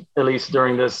hearing, at least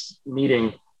during this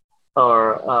meeting,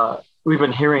 we've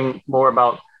been hearing more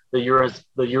about the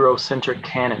Eurocentric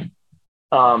canon.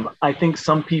 I think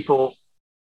some people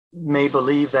may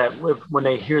believe that when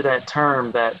they hear that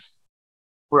term, that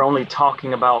we're only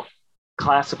talking about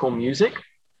classical music,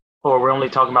 or we're only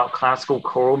talking about classical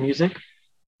choral music.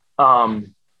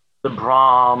 The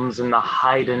Brahms and the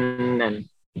Haydn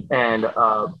and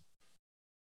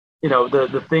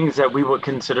the things that we would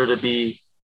consider to be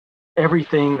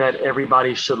everything that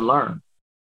everybody should learn.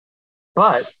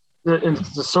 But to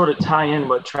sort of tie in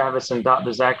what Travis and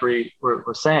Dr. Zachary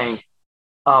were saying,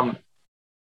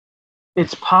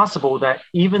 it's possible that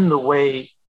even the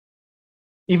way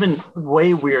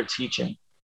we are teaching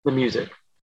the music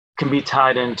can be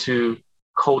tied into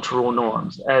cultural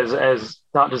norms. As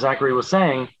Dr. Zachary was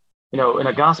saying, in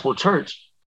a gospel church,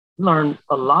 you learn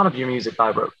a lot of your music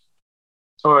by rote.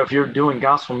 Or if you're doing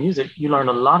gospel music, you learn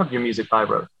a lot of your music by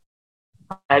rote.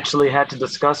 I actually had to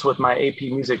discuss with my AP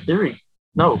music theory.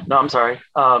 I'm sorry.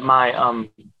 My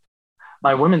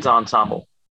women's ensemble.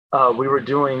 We were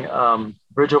doing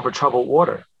Bridge Over Troubled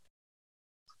Water.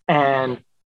 And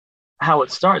how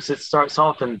it starts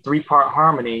off in 3-part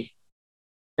harmony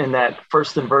in that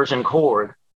first inversion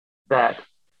chord that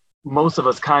most of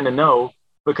us kind of know,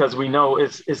 because we know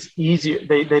it's easier.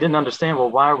 They didn't understand, well,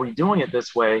 why are we doing it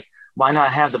this way? Why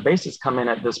not have the basses come in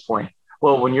at this point?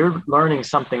 Well, when you're learning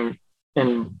something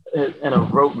in a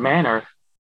rote manner,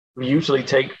 we usually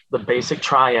take the basic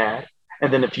triad,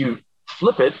 and then if you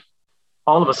flip it,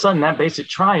 all of a sudden that basic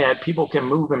triad, people can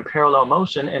move in parallel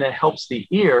motion, and it helps the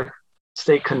ear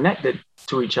stay connected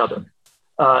to each other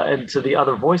and to the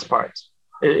other voice parts.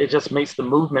 It just makes the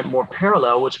movement more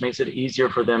parallel, which makes it easier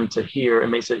for them to hear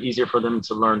and makes it easier for them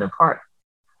to learn their part.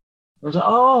 I was like,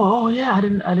 oh yeah, I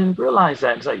didn't realize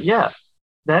that. It's like, yeah,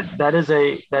 that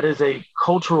is a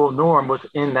cultural norm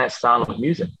within that style of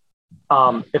music.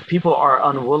 If people are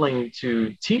unwilling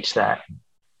to teach that,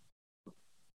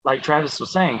 like Travis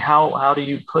was saying, how do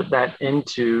you put that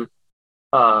into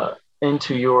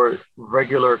your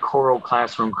regular choral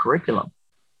classroom curriculum?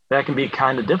 That can be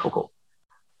kind of difficult.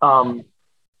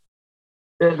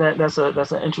 That's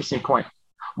an interesting point.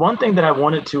 One thing that I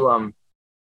wanted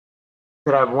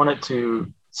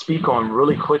to speak on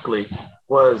really quickly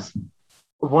was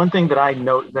one thing that I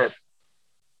note that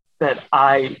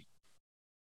I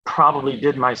probably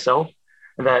did myself,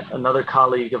 and that another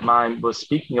colleague of mine was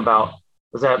speaking about,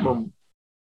 was that when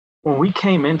we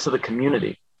came into the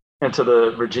community, into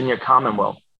the Virginia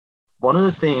Commonwealth, one of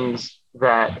the things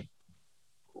that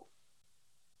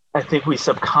I think we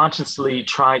subconsciously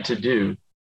tried to do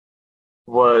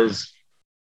was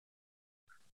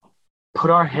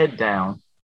put our head down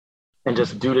and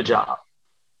just do the job.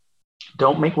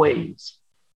 Don't make waves.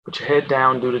 Put your head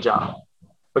down, do the job.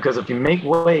 Because if you make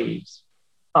waves,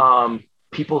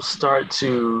 people start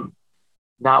to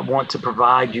not want to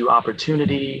provide you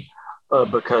opportunity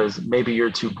because maybe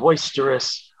you're too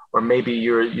boisterous, or maybe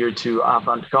you're too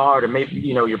avant-garde, or maybe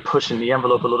you're pushing the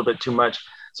envelope a little bit too much.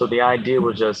 So the idea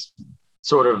was just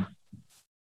sort of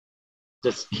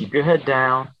just keep your head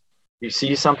down. You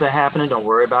see something happening, don't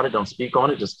worry about it. Don't speak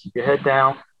on it. Just keep your head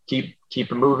down. Keep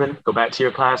it moving. Go back to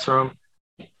your classroom.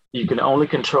 You can only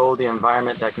control the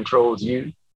environment that controls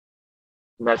you.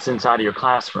 And that's inside of your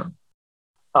classroom.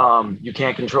 You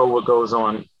can't control what goes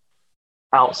on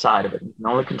outside of it. You can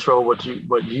only control what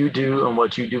you do and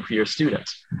what you do for your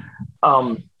students.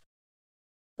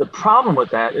 The problem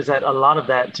with that is that a lot of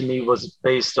that to me was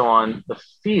based on the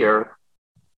fear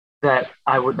that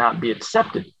I would not be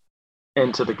accepted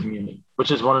into the community,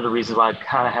 which is one of the reasons why I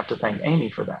kind of have to thank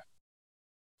Amy for that.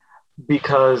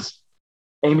 Because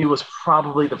Amy was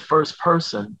probably the first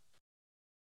person,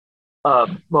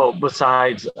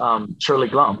 besides Shirley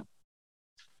Glum,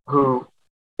 who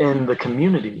in the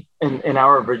community, in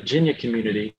our Virginia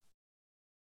community,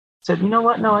 said, you know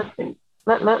what? No, I think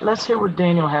let's hear what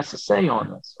Daniel has to say on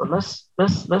this, or let's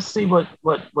see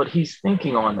what he's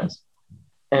thinking on this.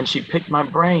 And she picked my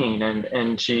brain,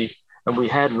 and we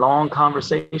had long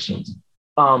conversations.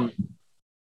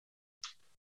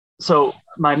 So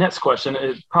my next question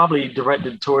is probably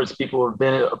directed towards people who have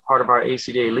been a part of our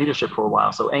ACDA leadership for a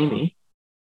while. So Amy,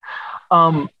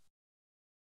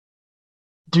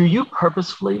 do you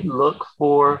purposefully look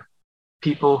for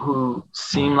people who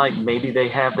seem like maybe they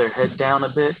have their head down a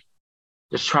bit,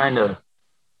 just trying to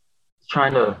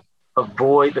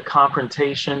avoid the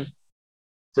confrontation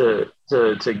to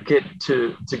get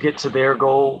to their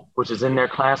goal, which is in their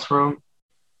classroom?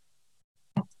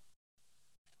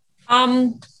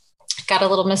 Got a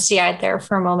little misty-eyed there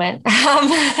for a moment.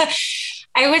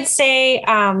 I would say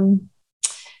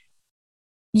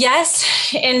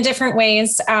yes, in different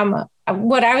ways.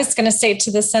 What I was going to say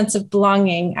to the sense of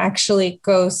belonging actually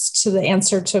goes to the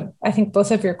answer to, I think,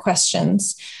 both of your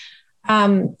questions.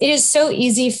 It is so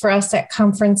easy for us at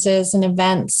conferences and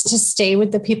events to stay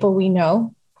with the people we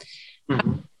know,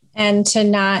 mm-hmm. and to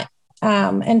not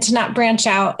branch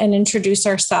out and introduce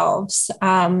ourselves.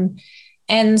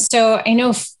 And so I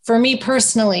know for me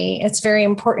personally, it's very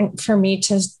important for me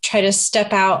to try to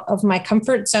step out of my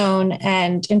comfort zone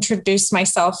and introduce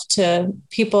myself to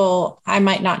people I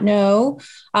might not know,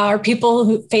 or people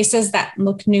who faces that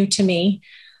look new to me.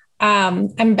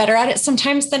 I'm better at it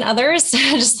sometimes than others,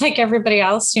 just like everybody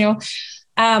else,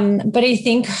 but I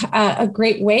think a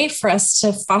great way for us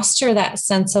to foster that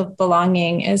sense of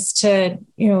belonging is to,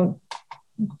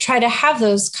 try to have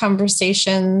those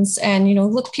conversations and,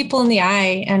 look people in the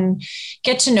eye and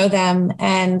get to know them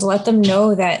and let them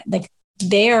know that like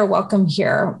they are welcome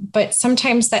here. But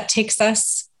sometimes that takes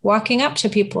us walking up to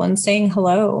people and saying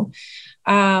hello,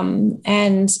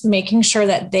 and making sure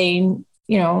that they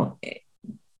know,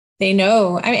 they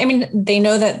know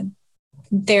that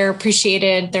they're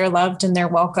appreciated, they're loved, and they're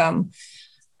welcome.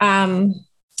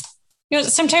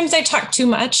 Sometimes I talk too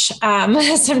much.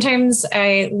 Sometimes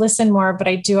I listen more, but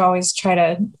I do always try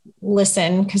to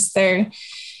listen because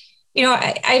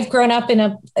I've grown up in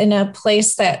a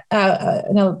place that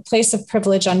in a place of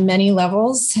privilege on many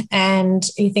levels, and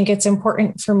I think it's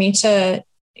important for me to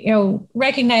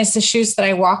recognize the shoes that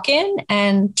I walk in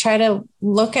and try to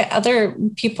look at other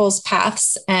people's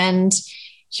paths and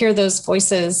hear those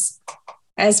voices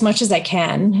as much as I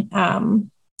can.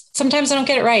 Sometimes I don't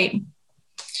get it right.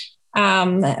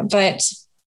 But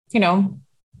we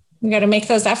got to make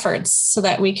those efforts so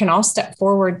that we can all step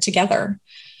forward together.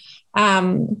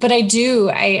 But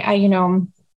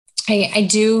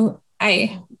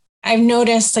I've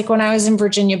noticed, like when I was in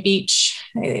Virginia Beach,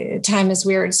 time is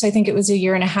weird. So I think it was a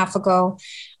year and a half ago,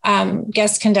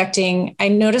 guest conducting, I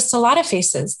noticed a lot of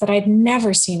faces that I'd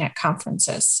never seen at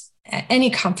any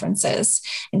conferences,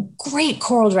 and great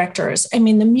choral directors. I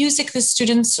mean, the music the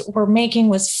students were making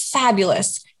was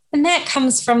fabulous. And that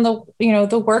comes from the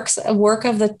work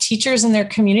of the teachers in their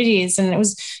communities. And it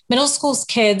was middle school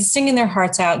kids singing their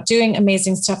hearts out, doing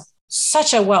amazing stuff,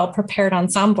 such a well-prepared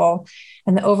ensemble,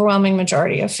 and the overwhelming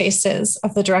majority of faces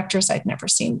of the directors I'd never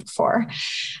seen before.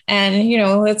 And,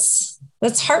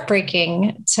 it's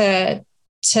heartbreaking to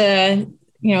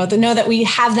know that we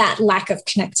have that lack of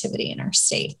connectivity in our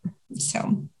state.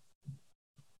 So.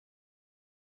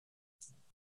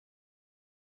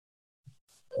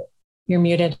 You're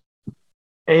muted.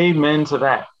 Amen to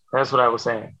that. That's what I was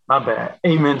saying. My bad.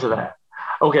 Amen to that.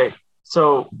 Okay.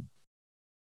 So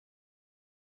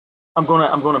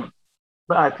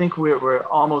I think we're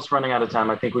almost running out of time.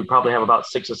 I think we probably have about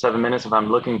 6 or 7 minutes if I'm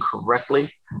looking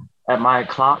correctly at my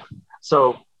clock.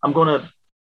 So I'm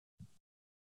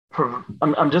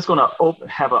just going to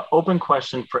have an open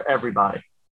question for everybody.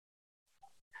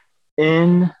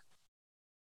 And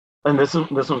this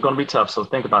one's going to be tough. So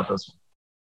think about this one.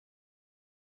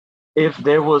 If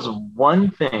there was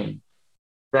one thing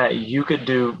that you could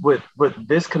do with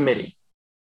this committee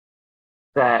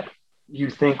that you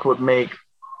think would make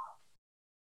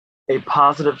a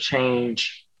positive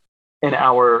change in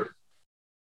our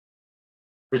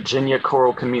Virginia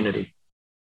choral community,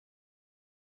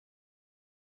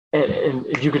 and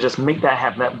if you could just make that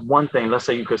happen, that one thing, let's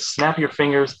say you could snap your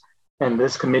fingers and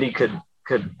this committee could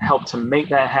help to make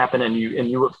that happen, and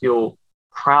you would feel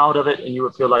proud of it, and you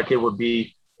would feel like it would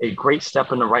be a great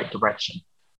step in the right direction,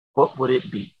 what would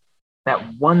it be?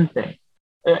 That one thing.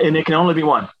 And it can only be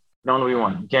one. It can only be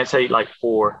one. You can't say like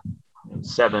 4,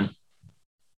 7.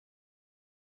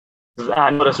 I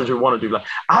know that's what you want to do. Like,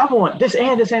 I want this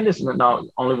and this and this. No,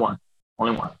 only one.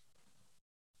 Only one.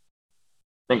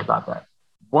 Think about that.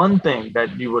 One thing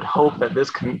that you would hope that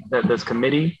this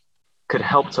committee could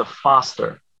help to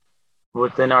foster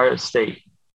within our state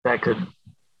that could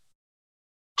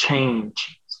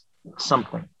change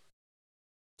something.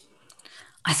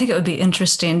 I think it would be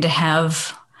interesting to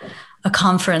have a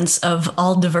conference of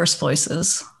all diverse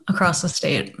voices across the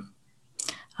state,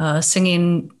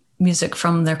 singing music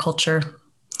from their culture,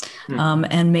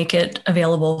 and make it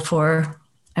available for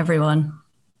everyone.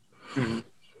 Mm-hmm.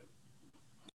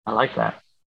 I like that.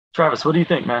 Travis, what do you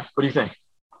think, man? What do you think?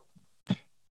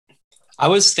 I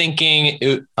was thinking,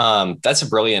 that's a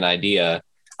brilliant idea.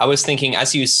 I was thinking,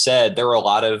 as you said, there were a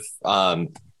lot of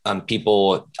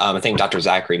people, I think Dr.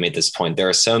 Zachary made this point. There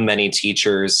are so many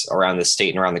teachers around the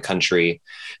state and around the country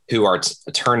who are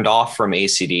turned off from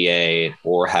ACDA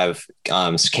or have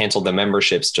canceled their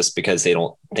memberships just because they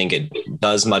don't think it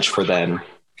does much for them,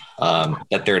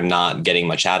 that they're not getting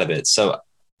much out of it. So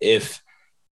if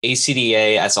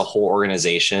ACDA as a whole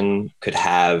organization could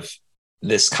have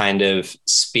this kind of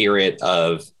spirit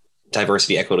of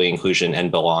diversity, equity, inclusion, and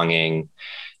belonging,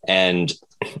 and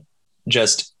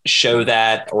just show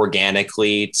that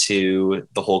organically to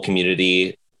the whole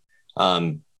community,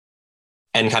 and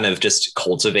kind of just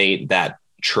cultivate that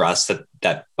trust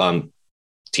that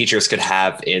teachers could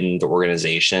have in the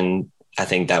organization, I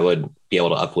think that would be able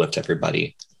to uplift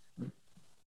everybody.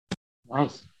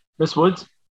 Nice. Ms. Woods?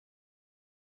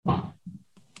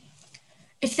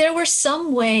 If there were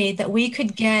some way that we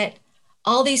could get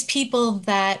all these people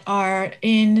that are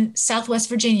in Southwest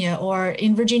Virginia or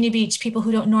in Virginia Beach, people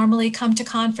who don't normally come to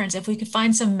conference, if we could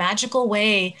find some magical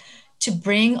way to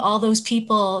bring all those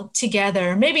people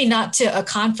together, maybe not to a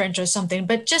conference or something,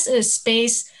 but just a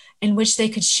space in which they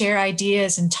could share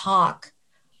ideas and talk,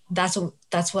 that's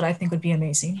what I think would be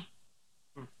amazing.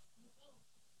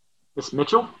 Ms.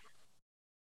 Mitchell?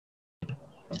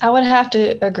 I would have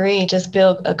to agree, just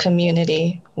build a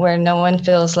community where no one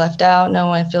feels left out, no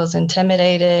one feels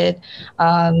intimidated.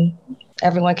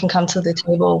 Everyone can come to the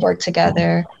table, work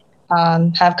together,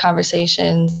 have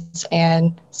conversations,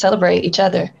 and celebrate each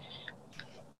other.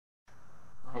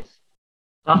 Nice.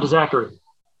 Dr. Zachary?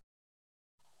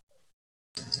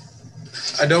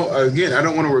 I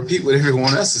don't want to repeat what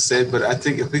everyone else has said, but I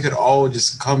think if we could all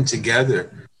just come together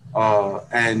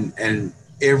and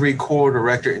every choral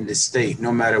director in the state,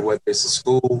 no matter whether it's a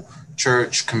school,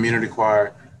 church, community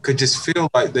choir, could just feel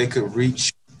like they could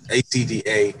reach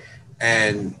ACDA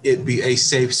and it be a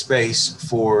safe space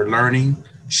for learning,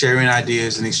 sharing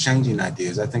ideas, and exchanging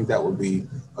ideas. I think that would be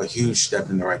a huge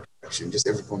step in the right direction. Just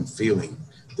everyone feeling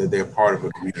that they're part of a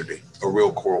community, a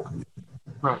real choral community.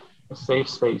 Right, a safe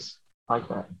space like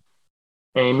that.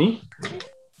 Amy?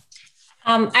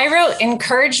 I wrote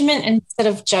encouragement instead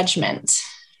of judgment.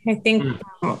 I think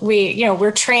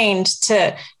we're trained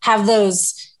to have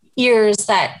those ears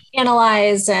that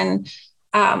analyze and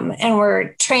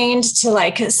we're trained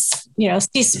to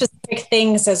see specific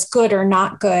things as good or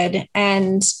not good.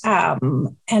 And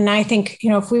I think,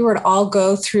 if we were to all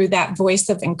go through that voice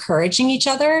of encouraging each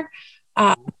other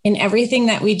in everything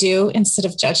that we do instead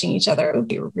of judging each other, it would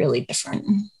be really different.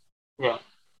 Yeah.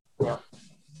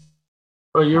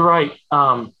 Well, you're right.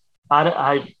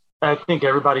 I think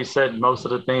everybody said most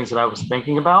of the things that I was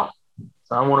thinking about,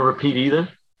 so I don't want to repeat either.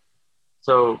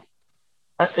 So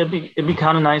it'd be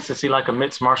kind of nice to see like a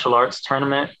mixed martial arts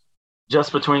tournament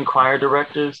just between choir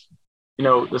directors,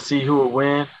 to see who will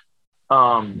win.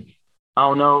 I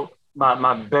don't know.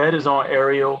 My bet is on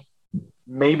Ariel,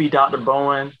 maybe Dr.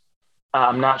 Bowen.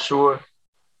 I'm not sure.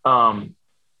 I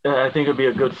think it'd be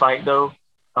a good fight though.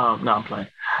 No, I'm playing.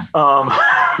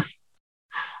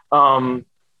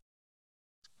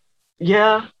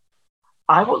 Yeah,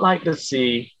 I would like to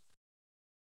see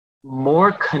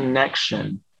more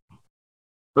connection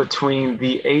between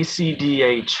the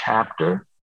ACDA chapter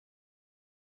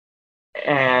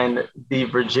and the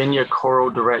Virginia Choral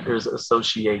Directors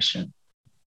Association,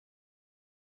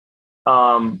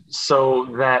 so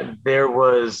that there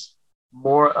was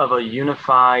more of a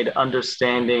unified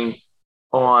understanding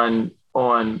on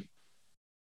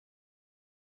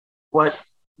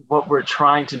what we're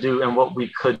trying to do and what we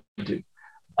could do.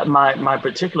 My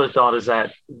particular thought is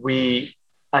that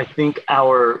I think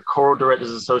our Choral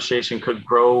Directors Association could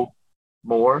grow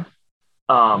more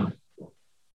and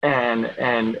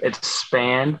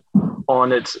expand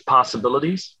on its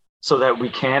possibilities so that we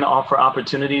can offer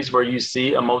opportunities where you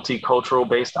see a multicultural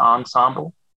based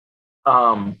ensemble,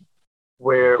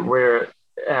 where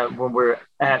when we're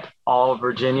at All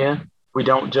Virginia, we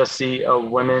don't just see a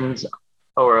women's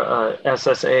or a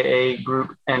SSAA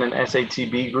group and an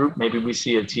SATB group. Maybe we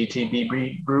see a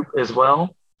TTB group as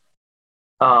well,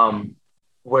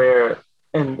 where,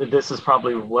 and this is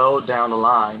probably well down the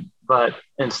line, but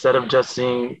instead of just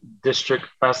seeing district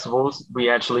festivals, we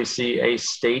actually see a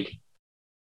state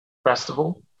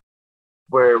festival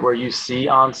where you see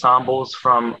ensembles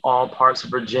from all parts of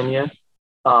Virginia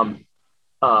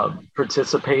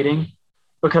participating.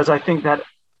 Because I think that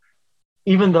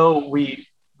even though we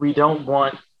don't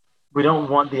want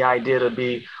the idea to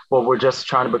be, well, we're just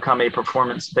trying to become a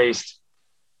performance-based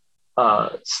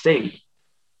state.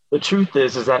 The truth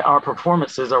is that our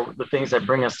performances are the things that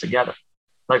bring us together.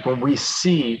 Like when we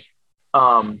see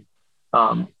a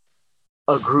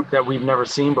group that we've never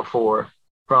seen before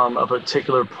from a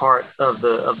particular part of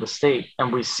the state,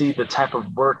 and we see the type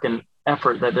of work and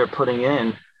effort that they're putting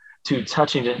in to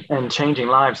touching and changing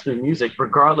lives through music,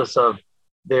 regardless of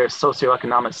their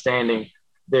socioeconomic standing,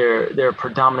 their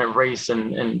predominant race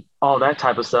and all that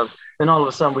type of stuff, then all of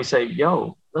a sudden we say,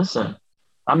 yo, listen,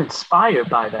 I'm inspired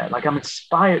by that. Like I'm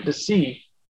inspired to see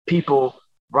people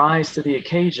rise to the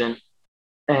occasion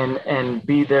and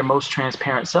be their most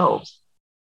transparent selves.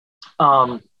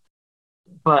 But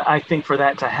I think for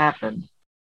that to happen,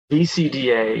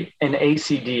 VCDA and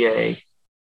ACDA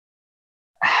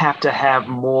have to have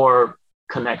more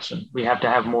connection. We have to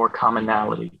have more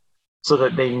commonality so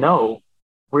that they know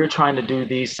we're trying to do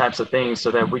these types of things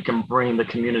so that we can bring the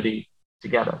community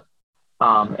together,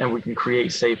 and we can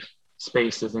create safe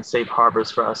spaces and safe harbors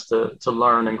for us to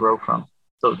learn and grow from.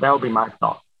 So that would be my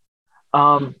thought.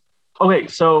 Okay,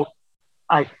 so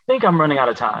I think I'm running out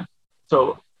of time.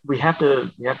 So we have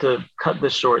to cut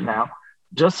this short now.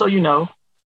 Just so you know,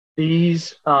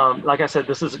 these, like I said,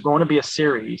 this is going to be a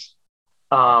series.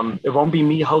 It won't be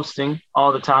me hosting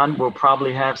all the time. We'll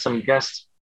probably have some guests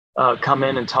come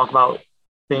in and talk about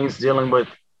things dealing with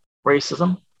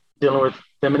racism, dealing with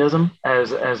feminism,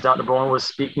 as Dr. Bowen was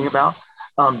speaking about,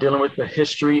 dealing with the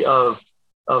history of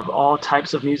all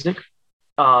types of music,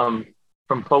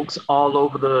 from folks all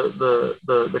over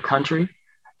the country.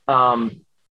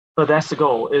 But that's the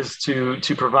goal, is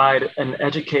to provide an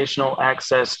educational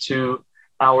access to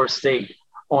our state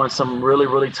on some really,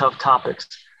 really tough topics.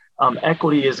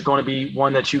 Equity is going to be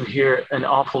one that you hear an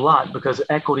awful lot, because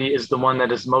equity is the one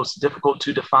that is most difficult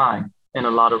to define in a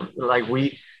lot of, like,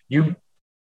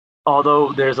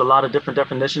 although there's a lot of different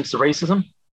definitions to racism,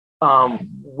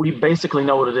 we basically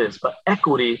know what it is. But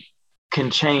equity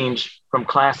can change from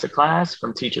class to class,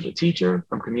 from teacher to teacher,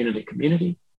 from community to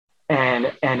community.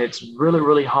 And it's really,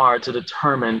 really hard to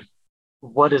determine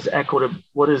what is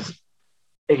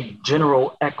a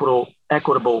general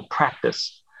equitable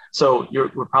practice. So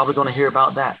we're probably going to hear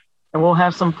about that. And we'll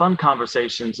have some fun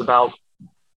conversations about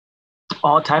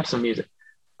all types of music.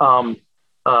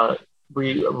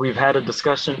 We've had a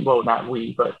discussion, well, not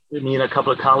we, but me and a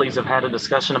couple of colleagues have had a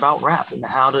discussion about rap, and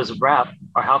how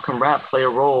can rap play a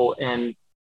role in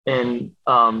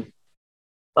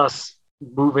us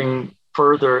moving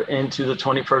further into the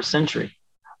 21st century.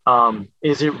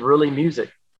 Is it really music?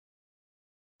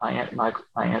 My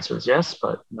answer is yes,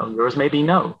 but yours may be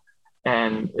no.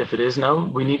 And if it is no,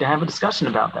 we need to have a discussion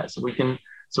about that so we can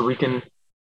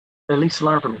at least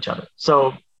learn from each other.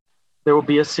 So there will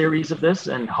be a series of this,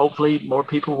 and hopefully more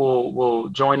people will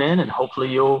join in, and hopefully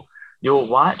you'll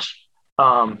watch.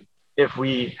 If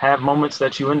we have moments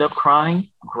that you end up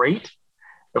crying, great.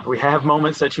 If we have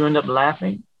moments that you end up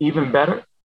laughing, even better.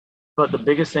 But the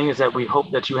biggest thing is that we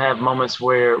hope that you have moments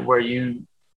where you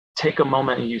take a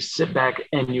moment and you sit back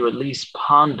and you at least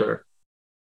ponder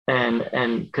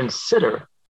and consider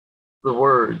the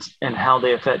words and how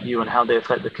they affect you and how they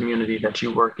affect the community that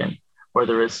you work in,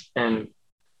 whether it's in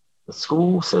the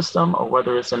school system or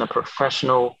whether it's in a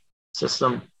professional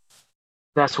system.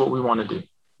 That's what we want to do.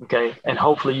 Okay. And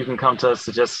hopefully you can come to us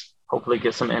to just hopefully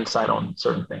get some insight on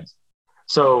certain things.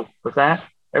 So with that,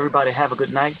 everybody have a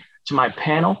good night. To my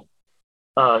panel,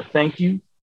 thank you.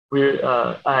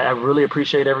 I really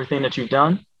appreciate everything that you've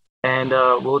done, and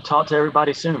we'll talk to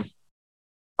everybody soon.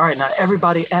 All right, now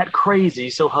everybody act crazy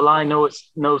so Halai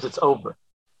knows it's over.